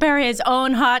used to prepare his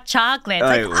own hot chocolate.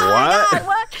 What? Oh my God,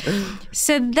 what?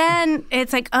 So then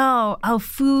it's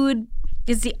food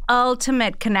is the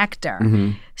ultimate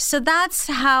connector. So that's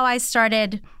how I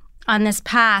started on this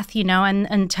path, and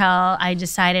until I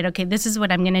decided, okay, this is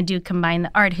what I'm going to do, combine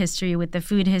the art history with the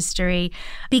food history,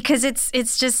 because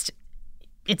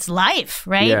it's life,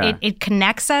 right? Yeah. It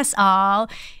connects us all.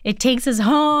 It takes us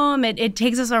home. It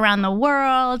takes us around the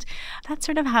world. That's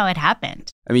sort of how it happened.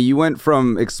 I mean, you went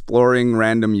from exploring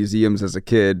random museums as a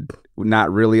kid,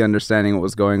 not really understanding what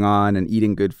was going on and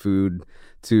eating good food,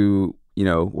 to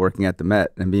working at the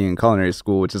Met and being in culinary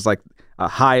school, which is a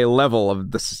high level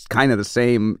of this kind of the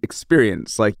same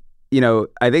experience. I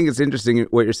think it's interesting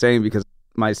what you're saying, because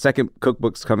my second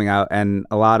cookbook's coming out and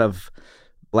a lot of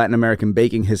Latin American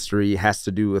baking history has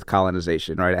to do with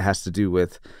colonization, right? It has to do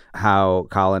with how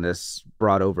colonists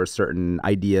brought over certain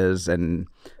ideas. And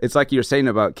it's like you're saying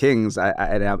about kings.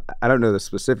 I don't know the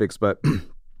specifics, but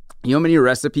how many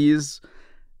recipes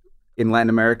in Latin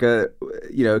America,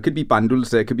 it could be pan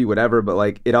dulce, it could be whatever,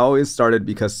 but it always started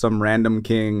because some random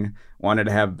king wanted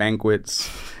to have banquets.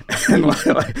 And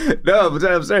no, but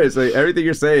I'm serious. Everything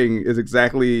you're saying is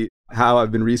exactly how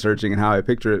I've been researching and how I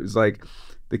picture it. It's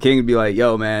the king would be like,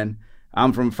 yo, man,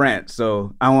 I'm from France,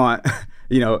 so I want,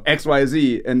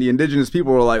 XYZ. And the indigenous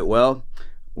people were like, well,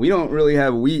 we don't really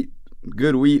have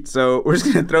good wheat, so we're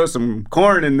just gonna throw some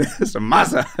corn in this, some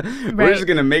masa. Right. We're just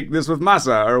gonna make this with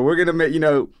masa, or we're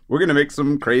gonna make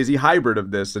some crazy hybrid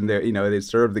of this, and they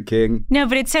serve the king. No,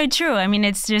 but it's so true. I mean,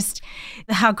 it's just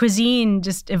how cuisine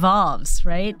just evolves,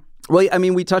 right? Well, I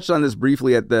mean, we touched on this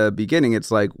briefly at the beginning.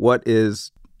 It's what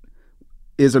is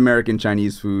American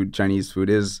Chinese food? Chinese food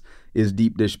is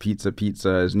deep dish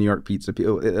pizza, is New York pizza,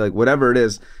 whatever it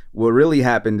is. What really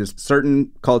happened is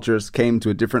certain cultures came to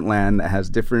a different land that has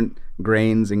different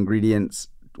grains, ingredients,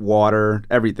 water,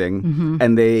 everything,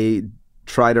 and they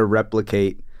try to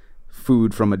replicate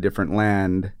food from a different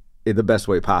land in the best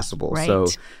way possible. Right. So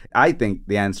I think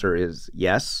the answer is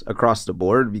yes across the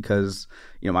board, because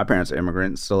my parents are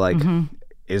immigrants. So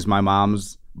is my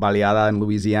mom's baleada in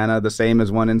Louisiana the same as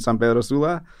one in San Pedro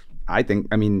Sula?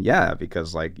 Yeah,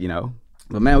 because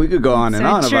but man, we could go on and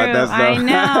on about that stuff. I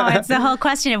know. It's the whole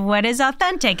question of what is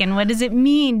authentic and what does it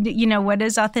mean? What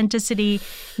does authenticity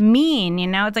mean?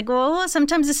 It's well,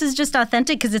 sometimes this is just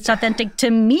authentic because it's authentic to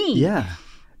me. Yeah.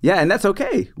 Yeah, and that's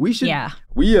okay. We should. Yeah.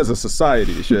 We as a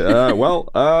society should.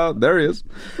 There he is.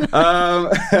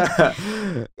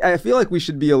 I feel like we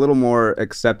should be a little more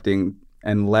accepting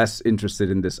and less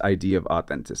interested in this idea of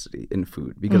authenticity in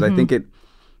food, because I think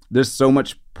there's so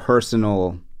much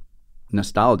personal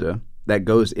nostalgia that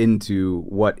goes into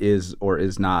what is or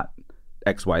is not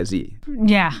XYZ.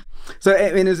 Yeah. So,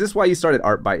 I mean, is this why you started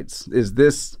Art Bites? Is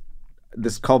this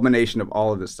culmination of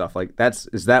all of this stuff? Like,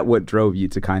 is that what drove you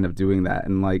to kind of doing that?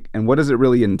 And what does it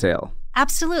really entail?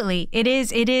 Absolutely. It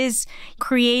is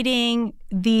creating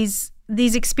these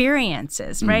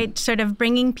experiences, right? Sort of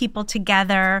bringing people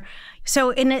together.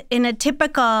 So in a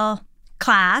typical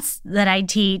class that I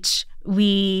teach,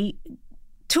 we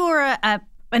tour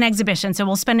an exhibition. So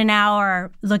we'll spend an hour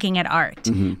looking at art,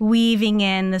 weaving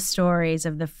in the stories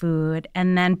of the food,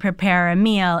 and then prepare a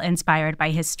meal inspired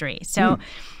by history. So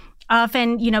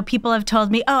often, people have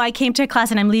told me, I came to a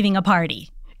class and I'm leaving a party.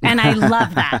 And I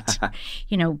love that.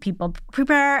 People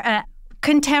prepare a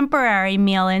contemporary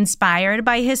meal inspired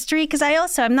by history, because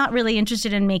I'm not really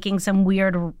interested in making some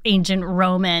weird ancient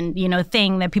Roman,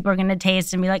 thing that people are going to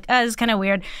taste and be like, this is kind of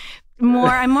weird.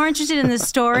 I'm more interested in the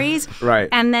stories, right,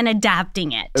 and then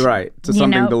adapting it, right, to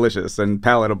something delicious and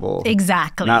palatable.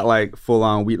 Exactly. Not like full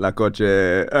on wheat la coche.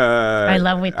 I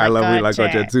love wheat la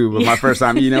coche too. But my first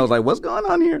time eating, I was like, "What's going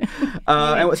on here?"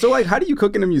 And so, how do you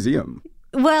cook in a museum?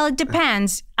 Well, it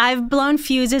depends. I've blown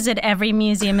fuses at every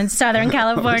museum in Southern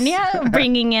California,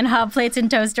 bringing in hot plates and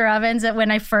toaster ovens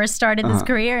when I first started this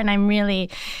career. And I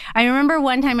remember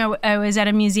one time I was at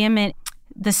a museum at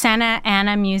the Santa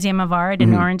Ana Museum of Art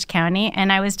in Orange County,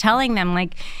 and I was telling them,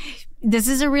 this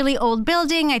is a really old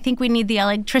building. I think we need the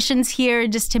electricians here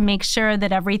just to make sure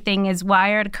that everything is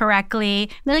wired correctly.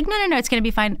 They're like, no, it's going to be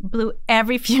fine. Blew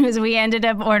every fuse. We ended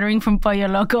up ordering from Pollo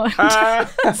Loco down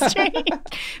the street.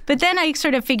 But then I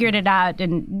sort of figured it out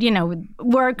and,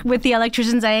 work with the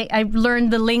electricians. I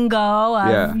learned the lingo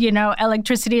of,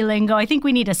 electricity lingo. I think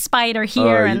we need a spider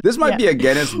here. This might be a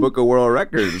Guinness Book of World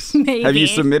Records. Maybe. Have you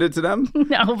submitted to them?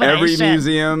 No, but every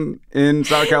museum in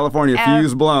South California,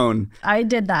 fuse blown. I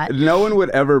did that. No one would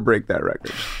ever break that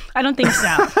record. I don't think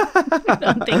so.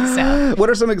 What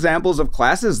are some examples of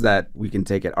classes that we can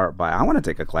take at Art Bites? I want to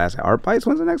take a class at Art Bites.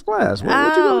 When's the next class?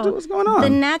 What's going on? The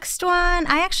next one,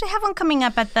 I actually have one coming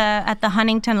up at the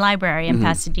Huntington Library in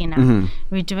Pasadena.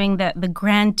 We're doing the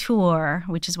Grand Tour,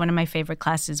 which is one of my favorite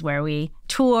classes where we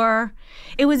tour.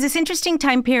 It was this interesting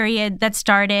time period that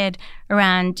started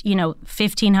around,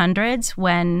 1500s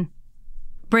when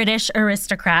British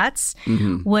aristocrats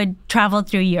would travel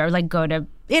through Europe, go to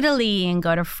Italy and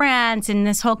go to France, and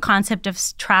this whole concept of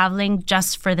traveling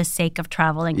just for the sake of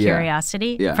travel and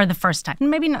curiosity for the first time.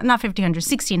 Maybe not 1500s,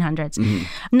 1600s.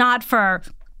 Not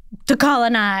to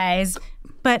colonize,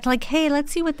 but hey,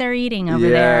 let's see what they're eating over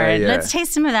there. Let's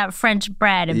taste some of that French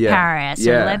bread in Paris.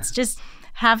 Or let's just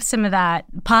have some of that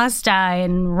pasta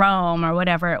in Rome or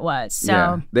whatever it was.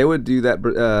 So they would do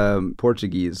that.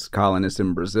 Portuguese colonists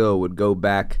in Brazil would go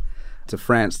back to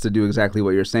France to do exactly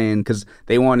what you're saying, because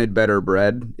they wanted better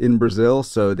bread in Brazil.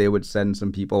 So they would send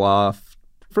some people off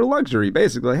for luxury,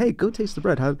 basically. Hey, go taste the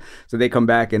bread. So they come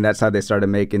back, and that's how they started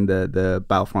making the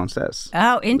pão francês.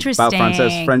 Oh, interesting. Pão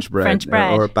francês, French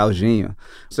bread. Or pãozinho.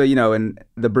 So, and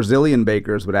the Brazilian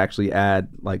bakers would actually add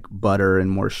butter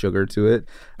and more sugar to it,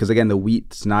 because again, the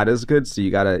wheat's not as good. So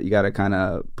you gotta kind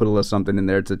of put a little something in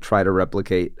there to try to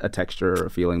replicate a texture or a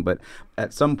feeling. But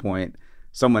at some point,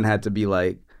 someone had to be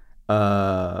like,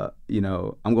 I'm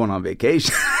going on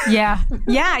vacation. Yeah,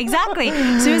 exactly.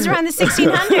 So it was around the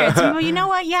 1600s. Well, you know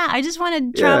what? Yeah, I just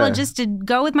want to travel just to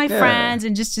go with my friends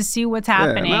and just to see what's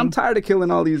happening. I'm tired of killing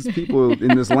all these people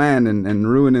in this land and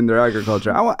ruining their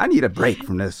agriculture. I need a break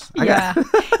from this.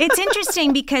 It's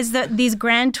interesting because these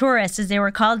grand tourists, as they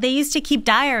were called, they used to keep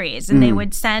diaries, and they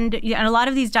would send, and a lot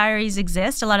of these diaries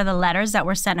exist, a lot of the letters that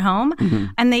were sent home,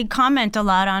 and they'd comment a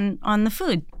lot on the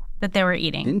food that they were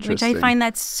eating, which I find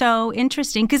that's so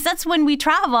interesting, because that's when we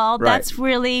travel. Right. That's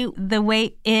really the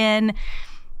way in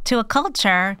to a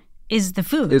culture is the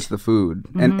food. It's the food.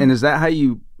 And is that how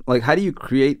you how do you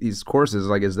create these courses?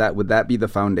 Would that be the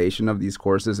foundation of these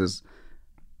courses?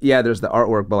 There's the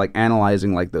artwork, but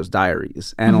analyzing those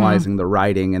diaries, analyzing the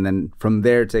writing, and then from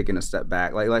there taking a step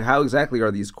back. How exactly are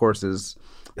these courses?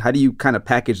 How do you kind of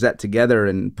package that together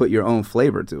and put your own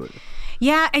flavor to it?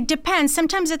 Yeah, it depends.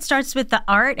 Sometimes it starts with the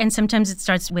art, and sometimes it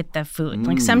starts with the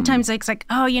food. Sometimes it's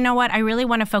oh, you know what? I really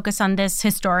want to focus on this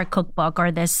historic cookbook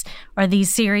or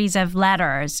these series of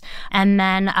letters, and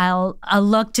then I'll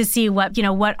look to see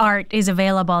what art is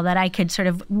available that I could sort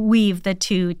of weave the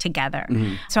two together.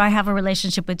 So I have a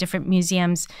relationship with different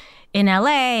museums in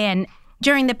LA, and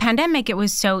during the pandemic, it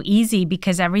was so easy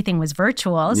because everything was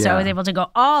virtual. So I was able to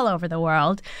go all over the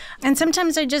world. And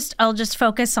sometimes I'll just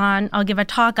focus on, I'll give a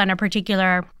talk on a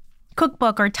particular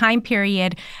cookbook or time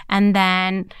period and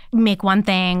then make one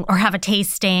thing or have a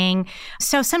tasting.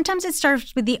 So sometimes it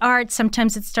starts with the art.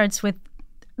 Sometimes it starts with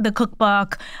the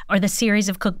cookbook or the series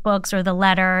of cookbooks or the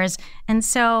letters. And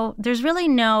so there's really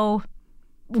no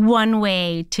one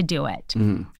way to do it.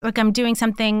 Mm-hmm. Like I'm doing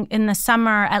something in the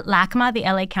summer at LACMA, the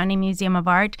LA County Museum of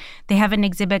Art. They have an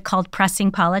exhibit called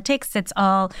Pressing Politics. It's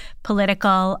all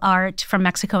political art from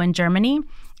Mexico and Germany.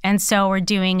 And so we're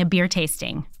doing a beer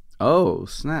tasting. Oh,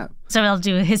 snap. So we'll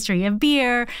do a history of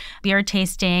beer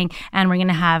tasting, and we're going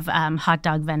to have hot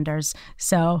dog vendors.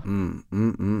 So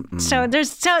so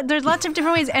there's lots of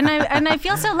different ways. And I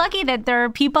feel so lucky that there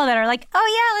are people that are like,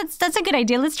 oh, yeah, that's a good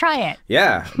idea. Let's try it.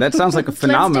 Yeah, that sounds like a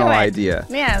phenomenal idea.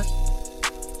 Yeah.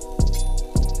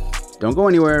 Don't go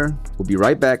anywhere. We'll be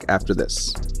right back after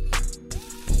this.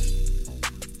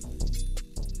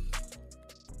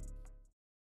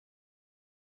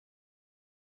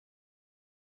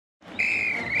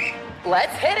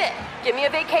 Let's hit it. Give me a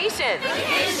vacation.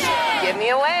 Vacation. Give me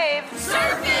a wave.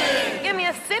 Surfing. Give me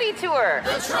a city tour.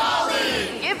 The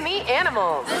trolley. Give me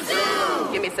animals. The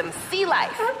zoo. Give me some sea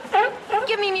life.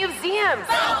 Give me museums.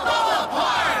 Balboa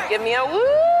Park. Give me a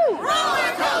woo.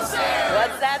 Roller coaster.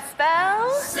 What's that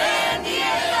spell? San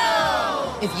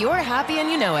Diego. If you're happy and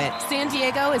you know it, San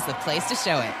Diego is the place to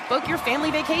show it. Book your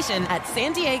family vacation at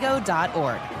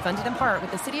sandiego.org. Funded in part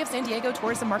with the City of San Diego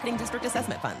Tourism Marketing District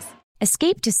Assessment Funds.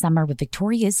 Escape to summer with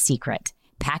Victoria's Secret.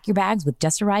 Pack your bags with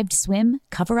just-arrived swim,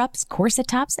 cover-ups, corset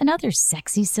tops, and other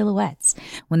sexy silhouettes.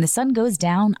 When the sun goes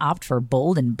down, opt for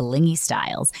bold and blingy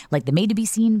styles, like the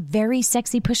made-to-be-seen Very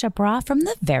Sexy Push-Up Bra from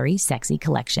the Very Sexy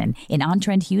collection, in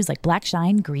on-trend hues like black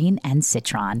shine, green, and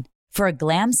citron. For a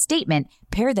glam statement,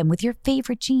 pair them with your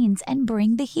favorite jeans and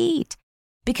bring the heat.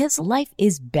 Because life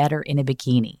is better in a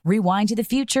bikini. Rewind to the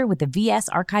future with the VS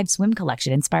Archive Swim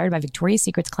Collection inspired by Victoria's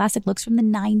Secret's classic looks from the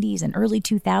 90s and early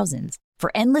 2000s.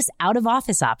 For endless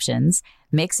out-of-office options,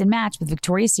 mix and match with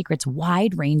Victoria's Secret's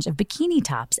wide range of bikini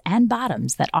tops and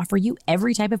bottoms that offer you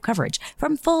every type of coverage,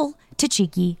 from full to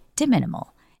cheeky to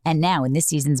minimal. And now in this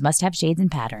season's must-have shades and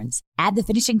patterns, add the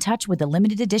finishing touch with the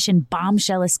limited edition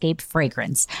Bombshell Escape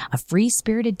fragrance, a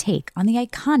free-spirited take on the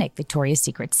iconic Victoria's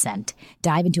Secret scent.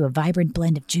 Dive into a vibrant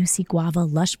blend of juicy guava,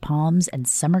 lush palms, and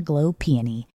summer glow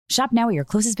peony. Shop now at your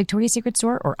closest Victoria's Secret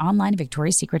store or online at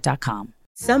victoriassecret.com.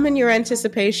 Summon your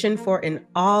anticipation for an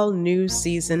all-new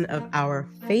season of our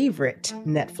favorite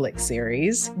Netflix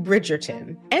series,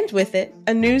 Bridgerton. And with it,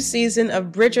 a new season of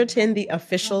Bridgerton, the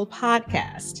official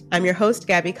podcast. I'm your host,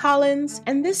 Gabby Collins,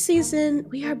 and this season,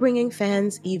 we are bringing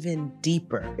fans even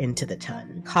deeper into the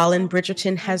ton. Colin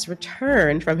Bridgerton has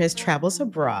returned from his travels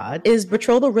abroad. Is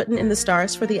betrothal written in the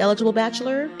stars for the eligible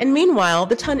bachelor? And meanwhile,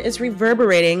 the ton is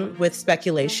reverberating with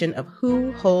speculation of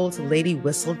who holds Lady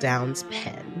Whistledown's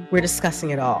pen. We're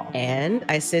discussing it all. And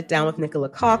I sit down with Nicola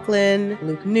Coughlan,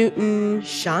 Luke Newton,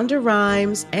 Shonda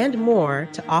Rhimes, and more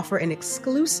to offer an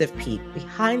exclusive peek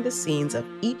behind the scenes of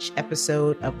each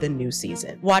episode of the new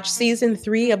season. Watch season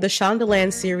 3 of the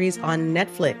Shondaland series on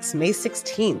Netflix May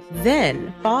 16th.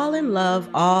 Then fall in love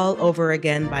all over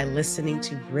again by listening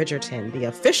to Bridgerton, the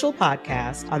official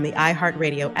podcast on the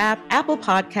iHeartRadio app, Apple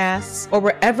Podcasts, or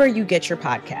wherever you get your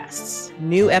podcasts.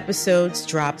 New episodes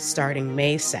drop starting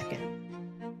May 2nd.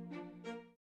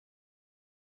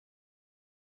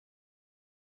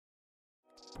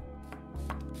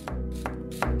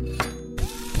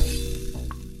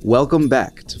 Welcome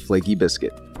back to Flaky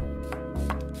Biscuit.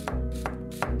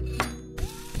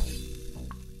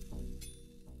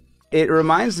 It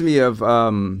reminds me of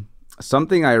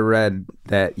something I read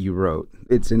that you wrote.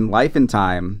 It's in Life and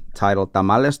Time, titled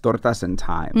Tamales, Tortas, and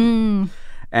Time.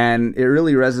 And it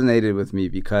really resonated with me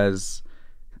because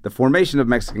the formation of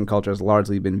Mexican culture has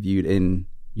largely been viewed in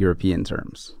European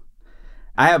terms.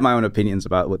 I have my own opinions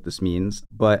about what this means,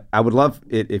 but I would love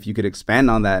it if you could expand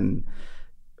on that,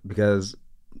 because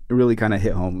it really kind of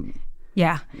hit home.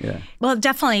 Yeah. Well,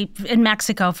 definitely in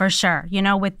Mexico for sure,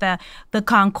 with the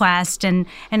conquest. And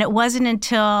it wasn't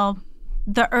until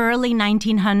the early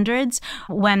 1900s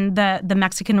when the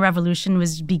Mexican Revolution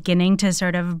was beginning to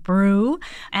sort of brew.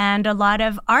 And a lot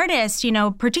of artists,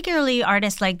 particularly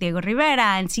artists like Diego Rivera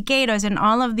and Siqueiros and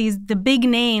all of the big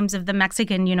names of the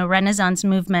Mexican, Renaissance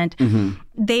movement,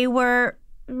 they were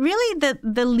really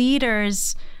the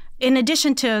leaders. In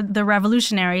addition to the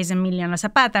revolutionaries, Emiliano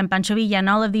Zapata and Pancho Villa and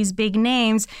all of these big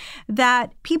names,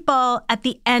 that people at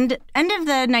the end of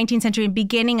the 19th century,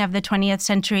 beginning of the 20th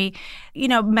century,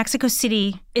 Mexico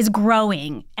City is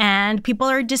growing and people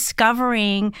are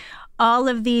discovering all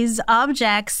of these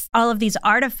objects, all of these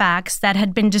artifacts that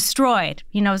had been destroyed,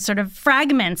 sort of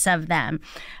fragments of them.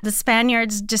 The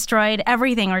Spaniards destroyed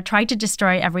everything or tried to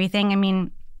destroy everything. I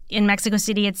mean, in Mexico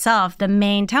City itself, the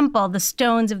main temple, the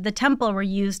stones of the temple were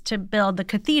used to build the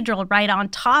cathedral right on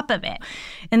top of it.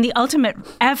 And the ultimate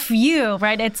FU,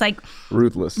 right? It's like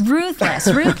ruthless.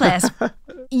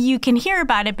 You can hear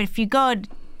about it, but if you go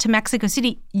to Mexico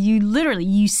City,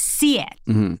 you see it.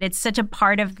 Mm-hmm. It's such a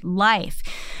part of life.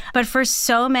 But for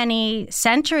so many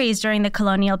centuries during the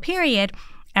colonial period,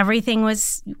 everything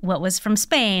was what was from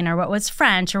Spain or what was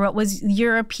French or what was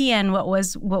European, what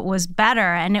was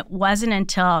better. And it wasn't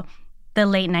until the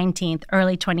late 19th,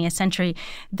 early 20th century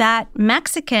that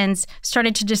Mexicans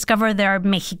started to discover their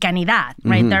Mexicanidad,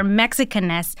 right? Their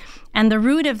Mexicanness. And the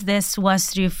root of this was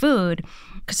through food.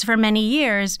 Because for many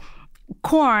years,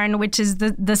 corn, which is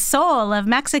the soul of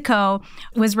Mexico,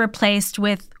 was replaced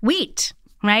with wheat,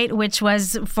 right? Which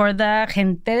was for the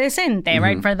gente decente,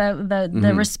 right? For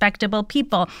the respectable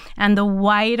people. And the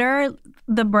whiter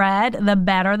the bread, the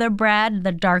better the bread,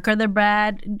 the darker the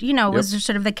bread, was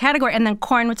sort of the category. And then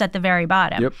corn was at the very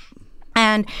bottom. Yep.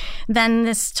 And then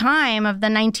this time of the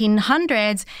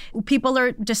 1900s, people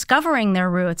are discovering their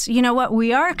roots. You know what?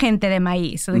 We are gente de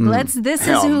maíz. Like, this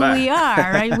is who we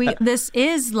are, right? This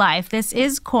is life. This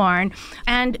is corn.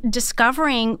 And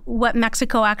discovering what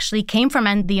Mexico actually came from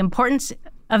and the importance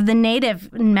of the native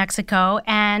in Mexico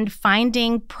and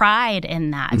finding pride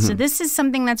in that. So this is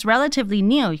something that's relatively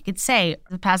new, you could say,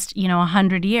 the past,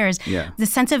 100 years. Yeah. The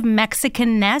sense of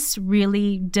Mexicanness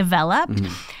really developed.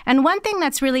 And one thing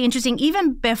that's really interesting,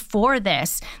 even before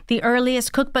this, the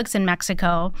earliest cookbooks in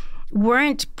Mexico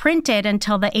weren't printed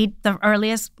until the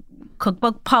earliest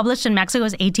cookbook published in Mexico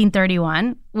was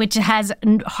 1831, which has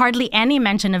hardly any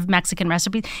mention of Mexican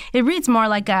recipes. It reads more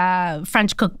like a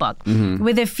French cookbook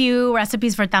with a few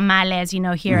recipes for tamales,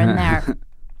 here and there.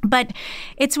 But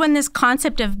it's when this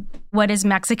concept of what is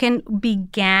Mexican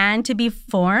began to be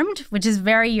formed, which is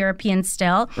very European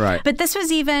still. Right. But this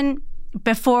was even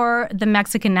before the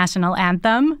Mexican national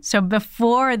anthem. So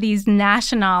before these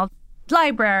national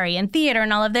library and theater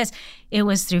and all of this, it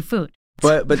was through food.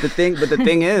 But the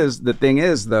thing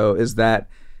is though, is that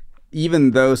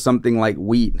even though something like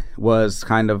wheat was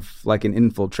kind of like an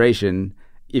infiltration,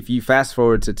 if you fast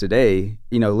forward to today,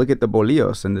 look at the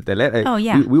bolillos and the telere. Oh,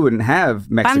 yeah. We wouldn't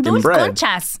have Mexican bread.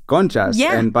 Conchas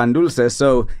and pan dulce.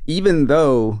 So even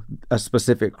though a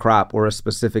specific crop or a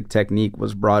specific technique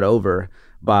was brought over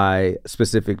by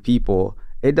specific people,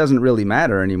 it doesn't really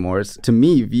matter anymore. It's, to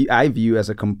me, I view as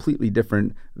a completely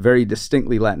different, very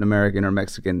distinctly Latin American or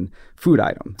Mexican food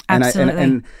item. Absolutely.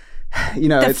 And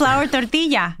the flour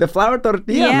tortilla. The flour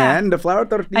tortilla, man. The flour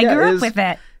tortilla I grew up with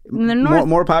it. In the north.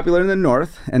 More popular in the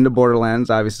north and the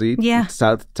borderlands, obviously. Yeah.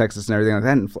 South Texas and everything like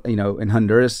that. And, in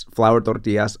Honduras, flour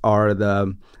tortillas are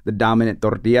the dominant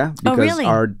tortilla because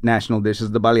our national dish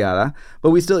is the baleada. But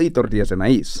we still eat tortillas de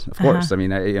maíz, of course. I mean,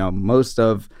 most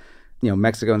of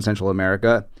Mexico and Central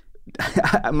America.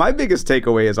 My biggest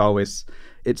takeaway is always,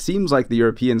 it seems like the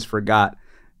Europeans forgot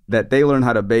that they learned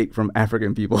how to bake from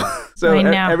African people. So I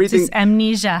know, everything, just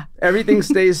amnesia. Everything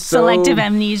stays so... Selective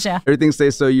amnesia. Everything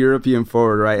stays so European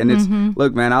forward, right? And it's,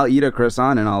 look, man, I'll eat a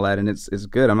croissant and all that, and it's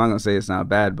good. I'm not going to say it's not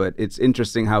bad, but it's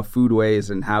interesting how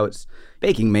foodways and how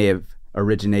baking may have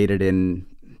originated in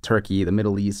Turkey, the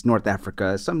Middle East, North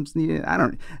Africa.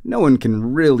 No one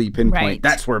can really pinpoint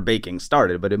that's where baking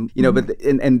started. But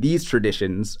but these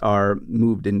traditions are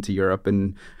moved into Europe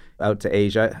and out to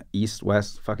Asia, east,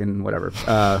 west, fucking whatever.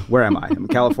 Where am I? I'm in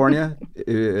California.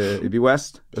 It'd be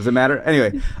west. Does it matter?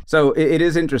 Anyway, so it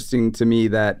is interesting to me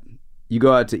that you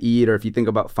go out to eat, or if you think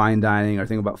about fine dining or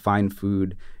think about fine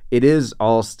food, it is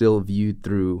all still viewed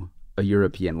through a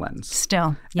European lens.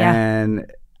 Still, yeah.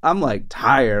 And I'm like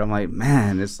tired. I'm like,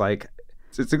 man, it's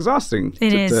exhausting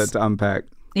to unpack.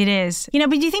 It is. But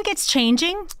do you think it's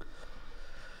changing?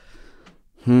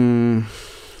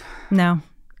 No.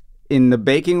 In the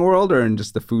baking world or in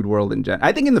just the food world in general?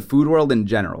 I think in the food world in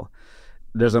general,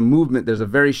 there's a movement, there's a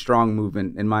very strong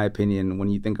movement, in my opinion, when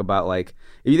you think about if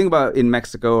you think about in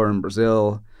Mexico or in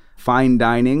Brazil, fine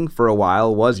dining for a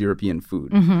while was European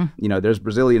food. There's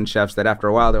Brazilian chefs that after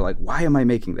a while they're like, why am I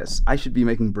making this? I should be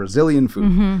making Brazilian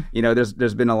food.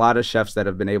 There's been a lot of chefs that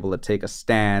have been able to take a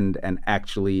stand and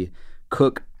actually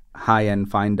cook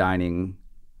high-end fine dining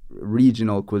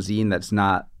regional cuisine that's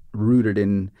not rooted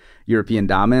in European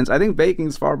dominance. I think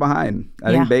baking's far behind.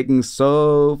 I think baking's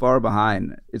so far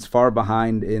behind. It's far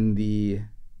behind in the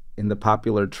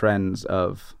popular trends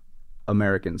of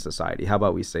American society. How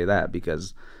about we say that?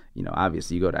 Because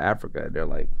obviously you go to Africa, they're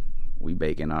like, we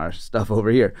baking our stuff over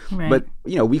here. Right. But,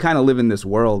 we kind of live in this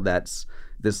world that's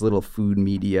this little food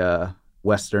media,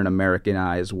 Western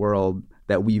Americanized world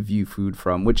that we view food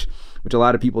from, which a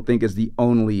lot of people think is the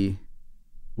only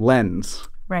lens.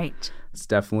 Right. It's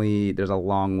definitely, there's a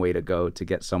long way to go to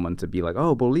get someone to be like,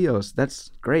 oh, bolillos,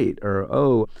 that's great. Or,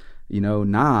 oh,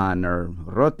 naan or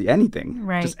roti, anything.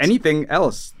 Right. Just anything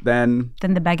else than the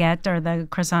baguette or the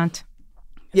croissant.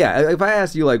 Yeah. If I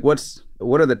ask you, like, what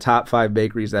are the top 5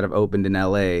 bakeries that have opened in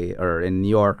LA or in New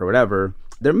York or whatever,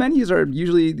 their menus are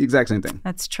usually the exact same thing.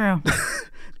 That's true.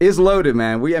 It's loaded,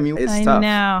 man. It's tough. I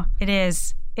know. It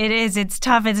is. It's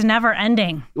tough. It's never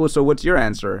ending. Well, so what's your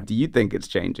answer? Do you think it's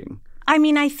changing? I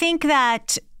mean, I think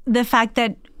that the fact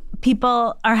that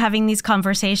people are having these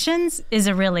conversations is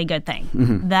a really good thing,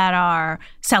 that are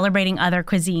celebrating other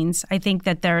cuisines. I think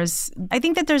that there's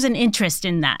an interest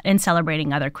in that, in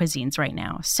celebrating other cuisines right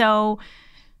now. So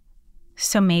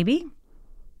maybe.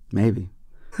 Maybe.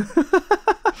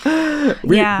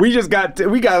 We got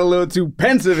a little too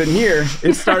pensive in here.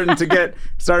 It's starting to get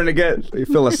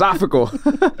philosophical.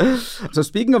 So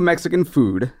speaking of Mexican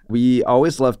food, we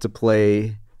always love to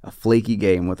play a flaky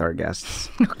game with our guests.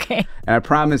 Okay. And I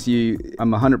promise you, I'm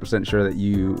 100% sure that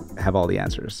you have all the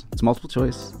answers. It's multiple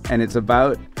choice, and it's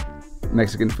about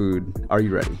Mexican food. Are you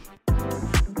ready?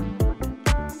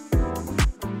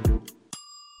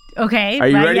 Okay. Are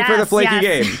you ready for the flaky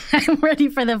game? I'm ready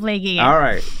for the flaky game. All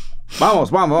right.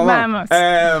 Vamos.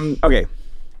 Okay.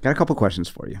 Got a couple questions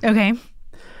for you. Okay.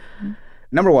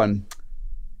 Number 1,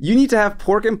 you need to have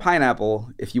pork and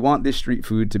pineapple if you want this street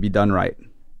food to be done right.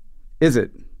 Is it?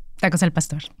 Tacos al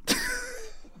pastor.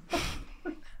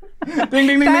 Ding,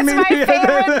 ding, ding, That's ding, my ding.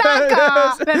 favorite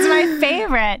taco. That's my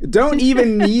favorite. Don't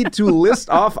even need to list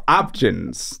off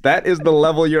options. That is the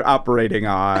level you're operating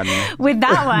on. With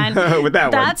that one.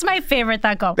 That's my favorite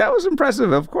taco. That was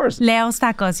impressive, of course. Leo's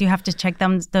Tacos. You have to check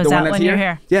those out when you're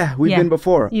here. Yeah, we've been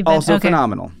before. Also okay.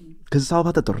 phenomenal. Because it's all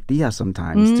about the tortilla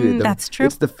sometimes, too. That's true.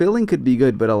 The filling could be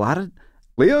good, but a lot of...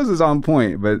 Leo's is on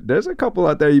point, but there's a couple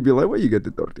out there you'd be like, where you get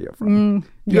the tortilla from?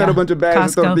 You got a bunch of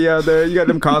bags of tortilla out there. You got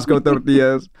them Costco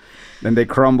tortillas. Then they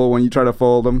crumble when you try to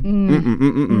fold them.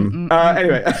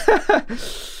 Anyway,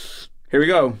 here we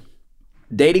go.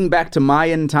 Dating back to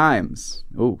Mayan times.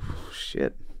 Oh,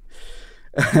 shit.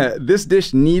 This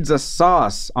dish needs a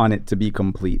sauce on it to be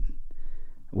complete.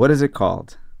 What is it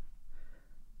called?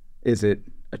 Is it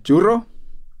a churro?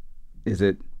 Is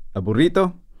it a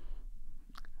burrito?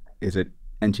 Is it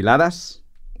enchiladas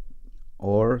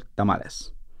or tamales?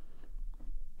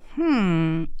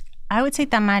 I would say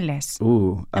tamales.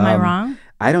 Ooh. Am I wrong?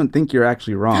 I don't think you're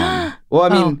actually wrong. Well, I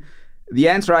mean, the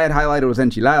answer I had highlighted was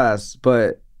enchiladas,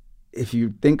 but if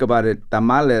you think about it,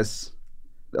 tamales,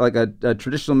 like a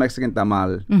traditional Mexican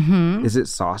tamal, is it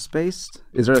sauce-based?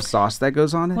 Is there a sauce that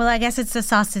goes on it? Well, I guess it's the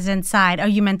sauce is inside. Oh,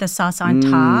 you meant the sauce on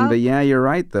top? But yeah, you're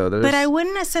right, though. But I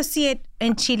wouldn't associate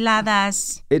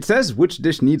enchiladas. It says which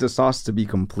dish needs a sauce to be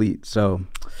complete, so...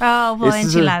 Oh, well,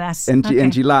 enchiladas.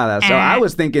 Enchiladas. So I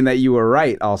was thinking that you were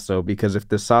right also, because if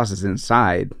the sauce is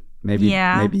inside, maybe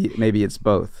it's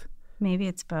both. Maybe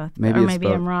it's both. Maybe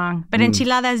I'm wrong. But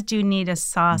enchiladas do need a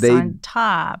sauce on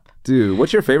top. Dude,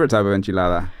 what's your favorite type of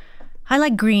enchilada? I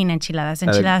like green enchiladas.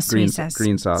 Enchiladas suizas.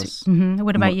 Green sauce.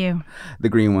 What about you? The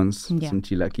green ones. Yeah. Some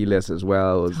chilaquiles as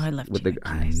well. I love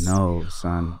chilaquiles. I know,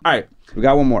 son. All right, we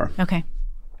got one more. Okay.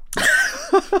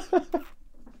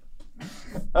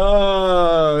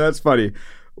 Oh, that's funny.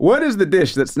 What is the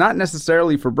dish that's not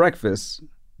necessarily for breakfast,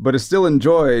 but is still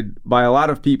enjoyed by a lot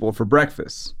of people for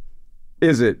breakfast?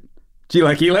 Is it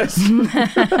chilaquiles?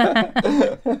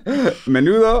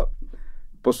 Menudo,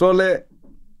 pozole,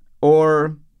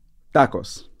 or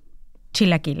tacos?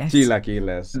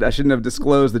 Chilaquiles. I shouldn't have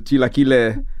disclosed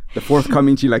the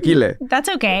forthcoming chilaquile. That's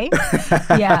okay.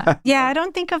 Yeah. Yeah, I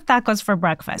don't think of tacos for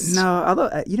breakfast. No, although,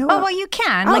 you know what? Oh, well, you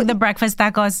can. Like the breakfast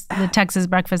tacos, the Texas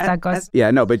breakfast tacos.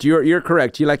 Yeah, no, but you're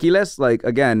correct. Chilaquiles, like,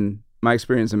 again, my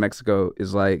experience in Mexico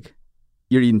is like,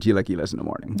 you're eating chilaquiles in the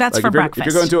morning. That's like for breakfast.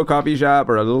 If you're going to a coffee shop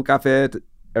or a little cafe,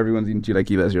 everyone's eating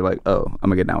chilaquiles. You're like, oh, I'm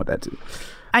going to get down with that too.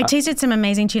 I tasted some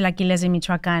amazing chilaquiles in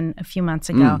Michoacan a few months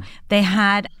ago. They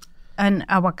had an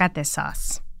aguacate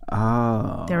sauce.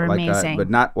 Oh. They were amazing. But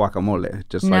not guacamole,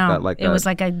 just it was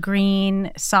like a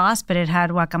green sauce, but it had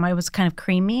guacamole. It was kind of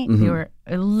creamy. They were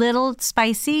a little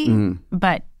spicy,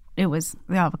 but the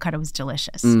avocado was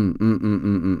delicious.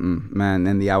 Man,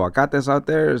 and the aguacates out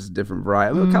there is a different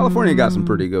variety. Well, California got some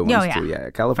pretty good ones too. Yeah,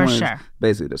 California is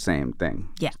basically the same thing.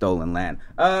 Yeah. Stolen land.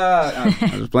 I'm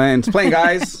just playing,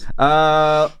 guys.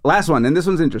 Last one, and this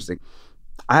one's interesting.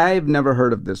 I've never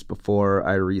heard of this before.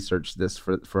 I researched this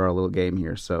for our little game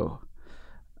here. So,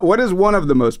 what is one of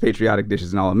the most patriotic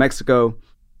dishes in all of Mexico?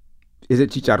 Is it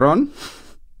chicharrón?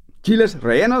 chiles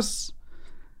rellenos?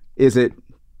 Is it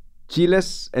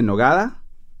chiles en nogada?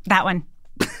 That one.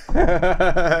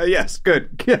 Yes, good.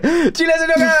 Chiles en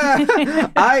nogada.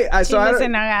 Chiles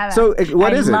en nogada. So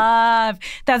what is it?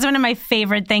 That's one of my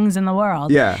favorite things in the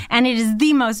world. Yeah. And it is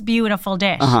the most beautiful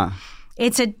dish. Uh-huh.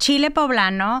 It's a chile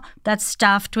poblano that's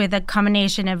stuffed with a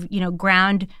combination of,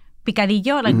 ground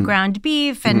picadillo, like ground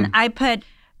beef. And I put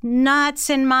nuts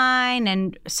in mine,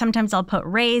 and sometimes I'll put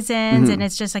raisins. And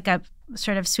it's just like a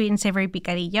sort of sweet and savory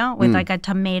picadillo with like a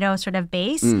tomato sort of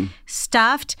base,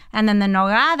 stuffed. And then the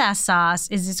nogada sauce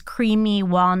is this creamy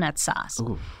walnut sauce.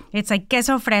 Ooh. It's like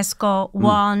queso fresco,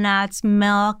 walnuts,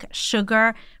 milk,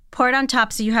 sugar, poured on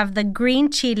top. So you have the green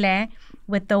chile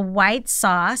with the white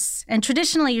sauce. And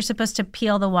traditionally, you're supposed to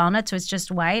peel the walnut, so it's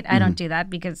just white. I don't do that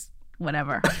because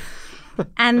whatever.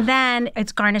 And then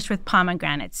it's garnished with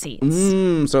pomegranate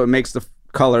seeds. So it makes the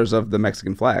colors of the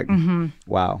Mexican flag.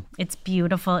 Wow. It's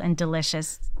beautiful and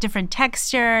delicious. Different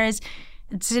textures.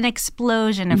 It's an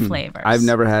explosion of flavors. I've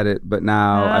never had it, but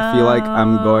now I feel like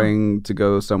I'm going to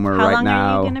go somewhere right now. How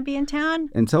long are you going to be in town?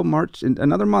 Until March,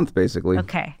 another month, basically.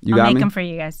 Okay. You I'll got make me? them for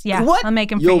you guys. Yeah. What? I'll make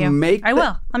them for You'll you. make I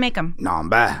will. I'll make them. No,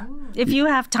 bah. If you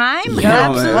have time.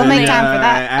 Yeah, we'll make time for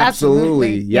that.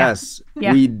 Absolutely. Yes.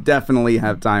 Yeah. We definitely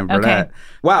have time for that.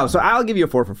 Wow. So I'll give you a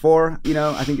 4 for 4.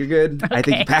 I think you're good. I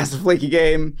think you passed the flaky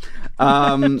game.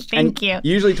 Thank you.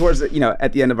 Usually towards the,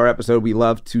 at the end of our episode, we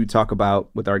love to talk about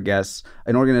with our guests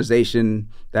an organization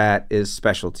that is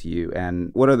special to you.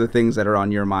 And what are the things that are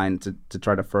on your mind to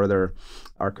try to further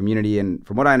our community? And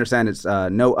from what I understand, it's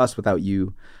No Us Without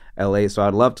You LA. So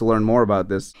I'd love to learn more about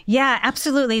this. Yeah,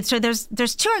 absolutely. So there's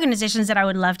 2 organizations that I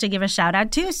would love to give a shout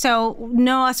out to. So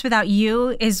No Us Without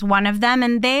You is one of them,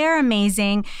 and they are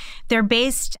amazing. They're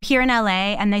based here in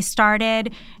LA, and they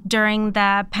started during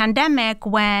the pandemic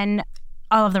when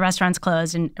all of the restaurants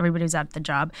closed and everybody was out of the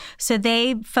job. So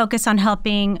they focus on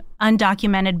helping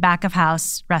undocumented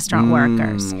back-of-house restaurant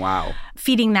workers. Wow.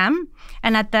 Feeding them.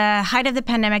 And at the height of the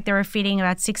pandemic, they were feeding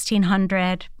about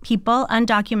 1,600 people,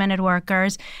 undocumented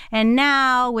workers. And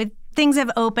now with things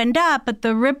have opened up, but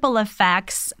the ripple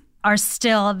effects are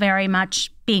still very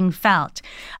much being felt.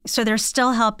 So they're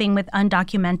still helping with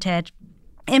undocumented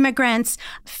immigrants,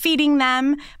 feeding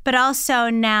them, but also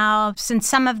now, since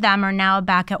some of them are now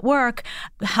back at work,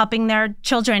 helping their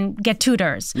children get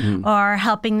tutors or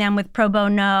helping them with pro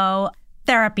bono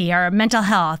therapy or mental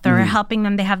health, or helping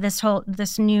them. They have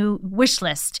this new wish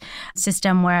list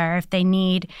system where if they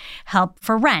need help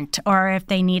for rent or if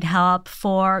they need help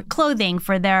for clothing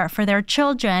for their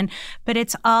children, but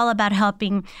it's all about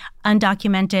helping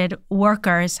undocumented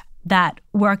workers that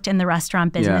worked in the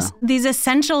restaurant business. Yeah. These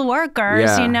essential workers,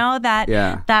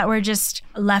 that were just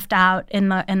left out in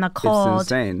the cold.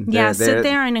 It's insane. So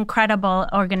they're an incredible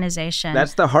organization.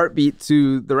 That's the heartbeat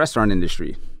to the restaurant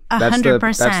industry. 100%.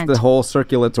 That's the whole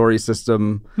circulatory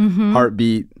system,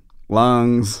 heartbeat,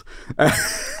 lungs.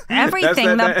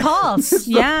 Everything, the pulse. It's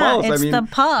the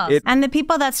pulse. And the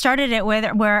people that started it were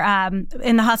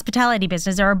in the hospitality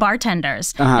business. They were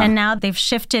bartenders. And now they've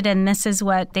shifted, and this is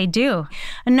what they do.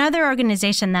 Another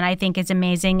organization that I think is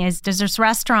amazing is there's this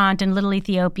restaurant in Little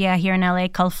Ethiopia here in LA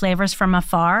called Flavors from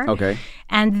Afar. Okay.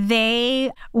 And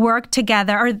they work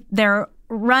together, or they're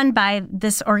run by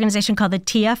this organization called the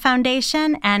TIA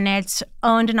Foundation, and it's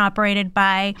owned and operated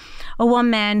by a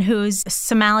woman who's a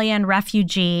Somalian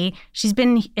refugee. She's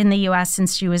been in the U.S.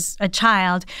 since she was a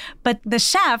child, but the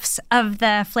chefs of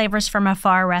the Flavors from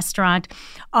Afar restaurant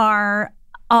are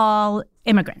all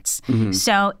immigrants.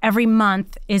 So every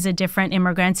month is a different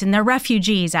immigrant, and they're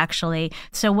refugees, actually.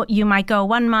 So you might go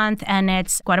one month and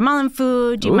it's Guatemalan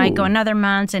food. You might go another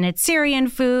month and it's Syrian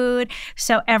food.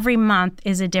 So every month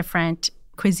is a different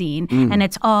cuisine, and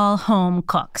it's all home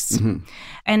cooks.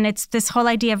 And it's this whole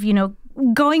idea of,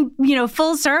 going,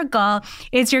 full circle,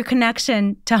 it's your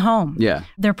connection to home. Yeah.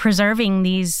 They're preserving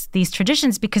these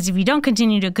traditions, because if you don't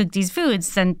continue to cook these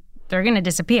foods, then they're going to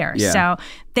disappear. Yeah. So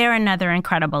they're another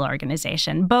incredible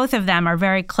organization. Both of them are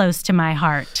very close to my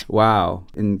heart. Wow.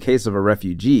 In case of a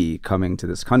refugee coming to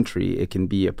this country, it can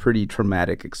be a pretty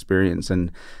traumatic experience.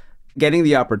 And getting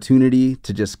the opportunity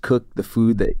to just cook the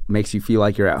food that makes you feel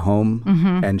like you're at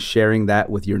home and sharing that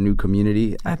with your new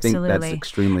community, I think that's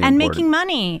extremely important. And making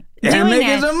money. And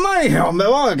making some money.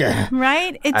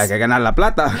 Right? Hay que ganar la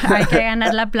plata. Hay que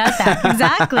ganar la plata.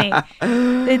 Exactly.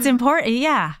 It's important.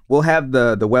 Yeah. We'll have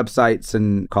the websites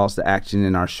and calls to action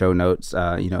in our show notes.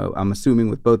 I'm assuming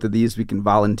with both of these we can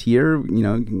volunteer.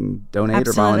 You can donate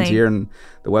or volunteer, and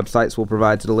the websites we'll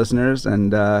provide to the listeners.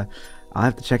 And I'll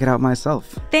have to check it out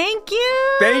myself. Thank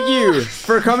you. Thank you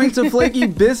for coming to Flaky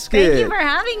Biscuit. Thank you for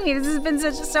having me. This has been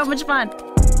so much fun.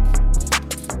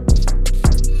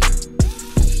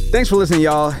 Thanks for listening,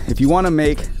 y'all. If you want to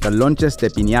make the Lonches de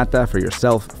Piñata for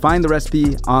yourself, find the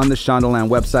recipe on the Shondaland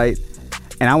website.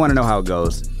 And I want to know how it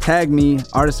goes. Tag me,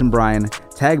 Artisan Brian.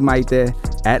 Tag Maite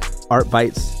at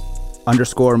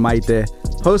 @artbites_Maite.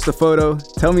 Post a photo.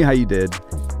 Tell me how you did.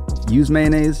 Use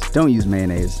mayonnaise. Don't use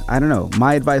mayonnaise. I don't know.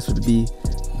 My advice would be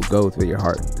go with what your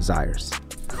heart desires.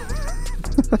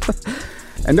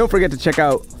 And don't forget to check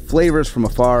out Flavors From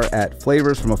Afar at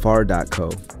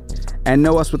flavorsfromafar.co. And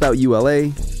Know Us Without You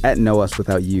LA at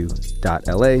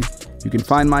knowuswithoutyou.la. You can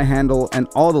find my handle and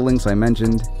all the links I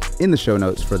mentioned in the show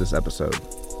notes for this episode.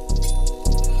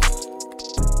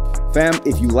 Fam,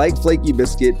 if you like Flaky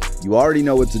Biscuit, you already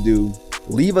know what to do.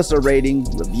 Leave us a rating,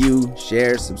 review,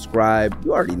 share, subscribe.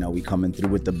 You already know we coming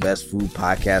through with the best food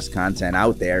podcast content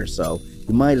out there, so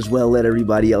you might as well let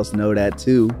everybody else know that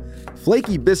too.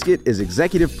 Flaky Biscuit is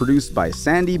executive produced by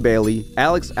Sandy Bailey,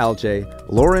 Alex Alche,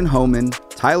 Lauren Homan,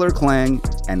 Tyler Klang,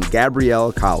 and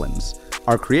Gabrielle Collins.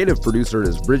 Our creative producer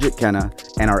is Bridget Kenna,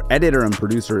 and our editor and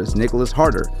producer is Nicholas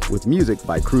Harder, with music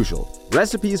by Crucial.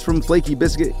 Recipes from Flaky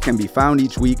Biscuit can be found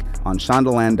each week on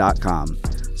shondaland.com.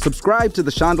 Subscribe to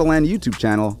the Shondaland YouTube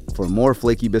channel for more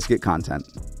Flaky Biscuit content.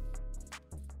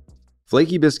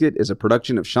 Flaky Biscuit is a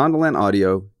production of Shondaland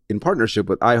Audio in partnership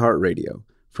with iHeartRadio.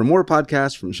 For more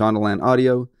podcasts from Shondaland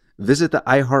Audio, visit the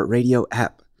iHeartRadio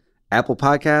app, Apple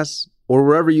Podcasts, or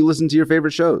wherever you listen to your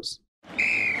favorite shows.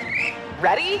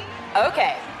 Ready?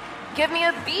 Okay. Give me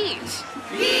a beach.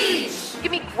 Beach.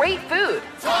 Give me great food.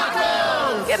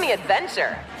 Tacos. Give me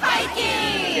adventure.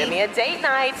 Hiking. Give me a date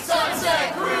night.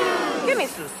 Sunset cruise. Give me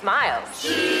some smiles.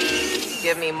 Cheese.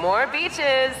 Give me more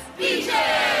beaches. Beaches.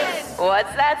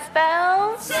 What's that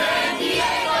spell? San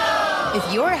Diego.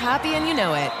 If you're happy and you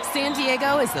know it, San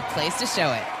Diego is the place to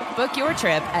show it. Book your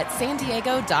trip at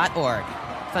sandiego.org.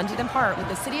 Funded in part with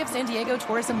the City of San Diego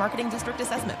Tourism Marketing District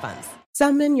Assessment Funds.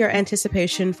 Summon your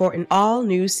anticipation for an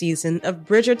all-new season of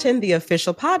Bridgerton, the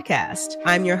official podcast.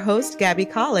 I'm your host, Gabby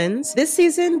Collins. This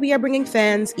season, we are bringing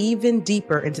fans even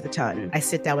deeper into the ton. I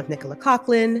sit down with Nicola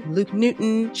Coughlan, Luke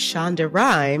Newton, Shonda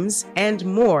Rhimes, and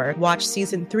more. Watch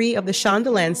season 3 of the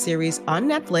Shondaland series on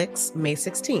Netflix, May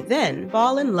 16th. Then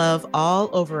fall in love all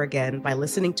over again by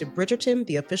listening to Bridgerton,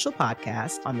 the official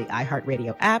podcast on the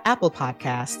iHeartRadio app, Apple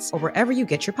Podcasts, or wherever you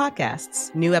get your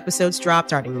podcasts. New episodes drop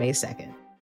starting May 2nd.